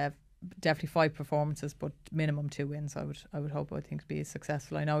definitely 5 performances, but minimum 2 wins. I would hope, I think, to be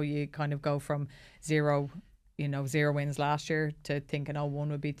successful. I know you kind of go from 0 wins last year to thinking, 1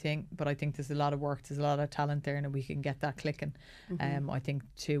 would be thing, but I think there's a lot of work, there's a lot of talent there, and we can get that clicking. I think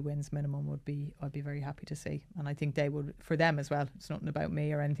 2 wins minimum I'd be very happy to see, and I think they would, for them as well. It's nothing about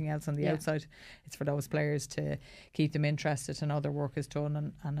me or anything else on the outside. It's for those players to keep them interested to know their work is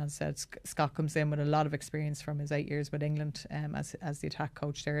done. And as I said, Scott comes in with a lot of experience from his 8 years with England as the attack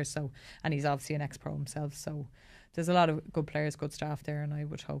coach there. So, and he's obviously an ex-pro himself. So there's a lot of good players, good staff there, and I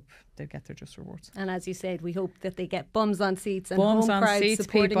would hope they'll get their just rewards. And as you said, we hope that they get bums on seats and home crowds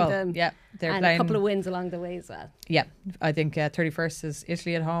supporting them. Yeah, they're and playing, a couple of wins along the way as well. Yeah, I think 31st is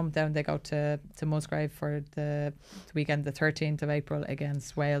Italy at home. Then they go to Musgrave for the weekend, the 13th of April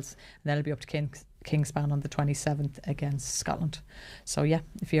against Wales, and then it'll be up to Kingspan on the 27th against Scotland. So yeah,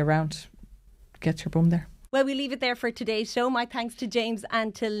 if you're around, get your bum there. Well, we leave it there for today's show. My thanks to James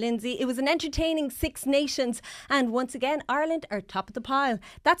and to Lindsay. It was an entertaining Six Nations, and once again, Ireland are top of the pile.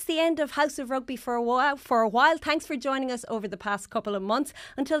 That's the end of House of Rugby for a while. Thanks for joining us over the past couple of months.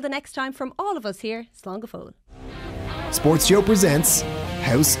 Until the next time, from all of us here, Slán go fóill. Sports Show presents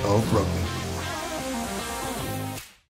House of Rugby.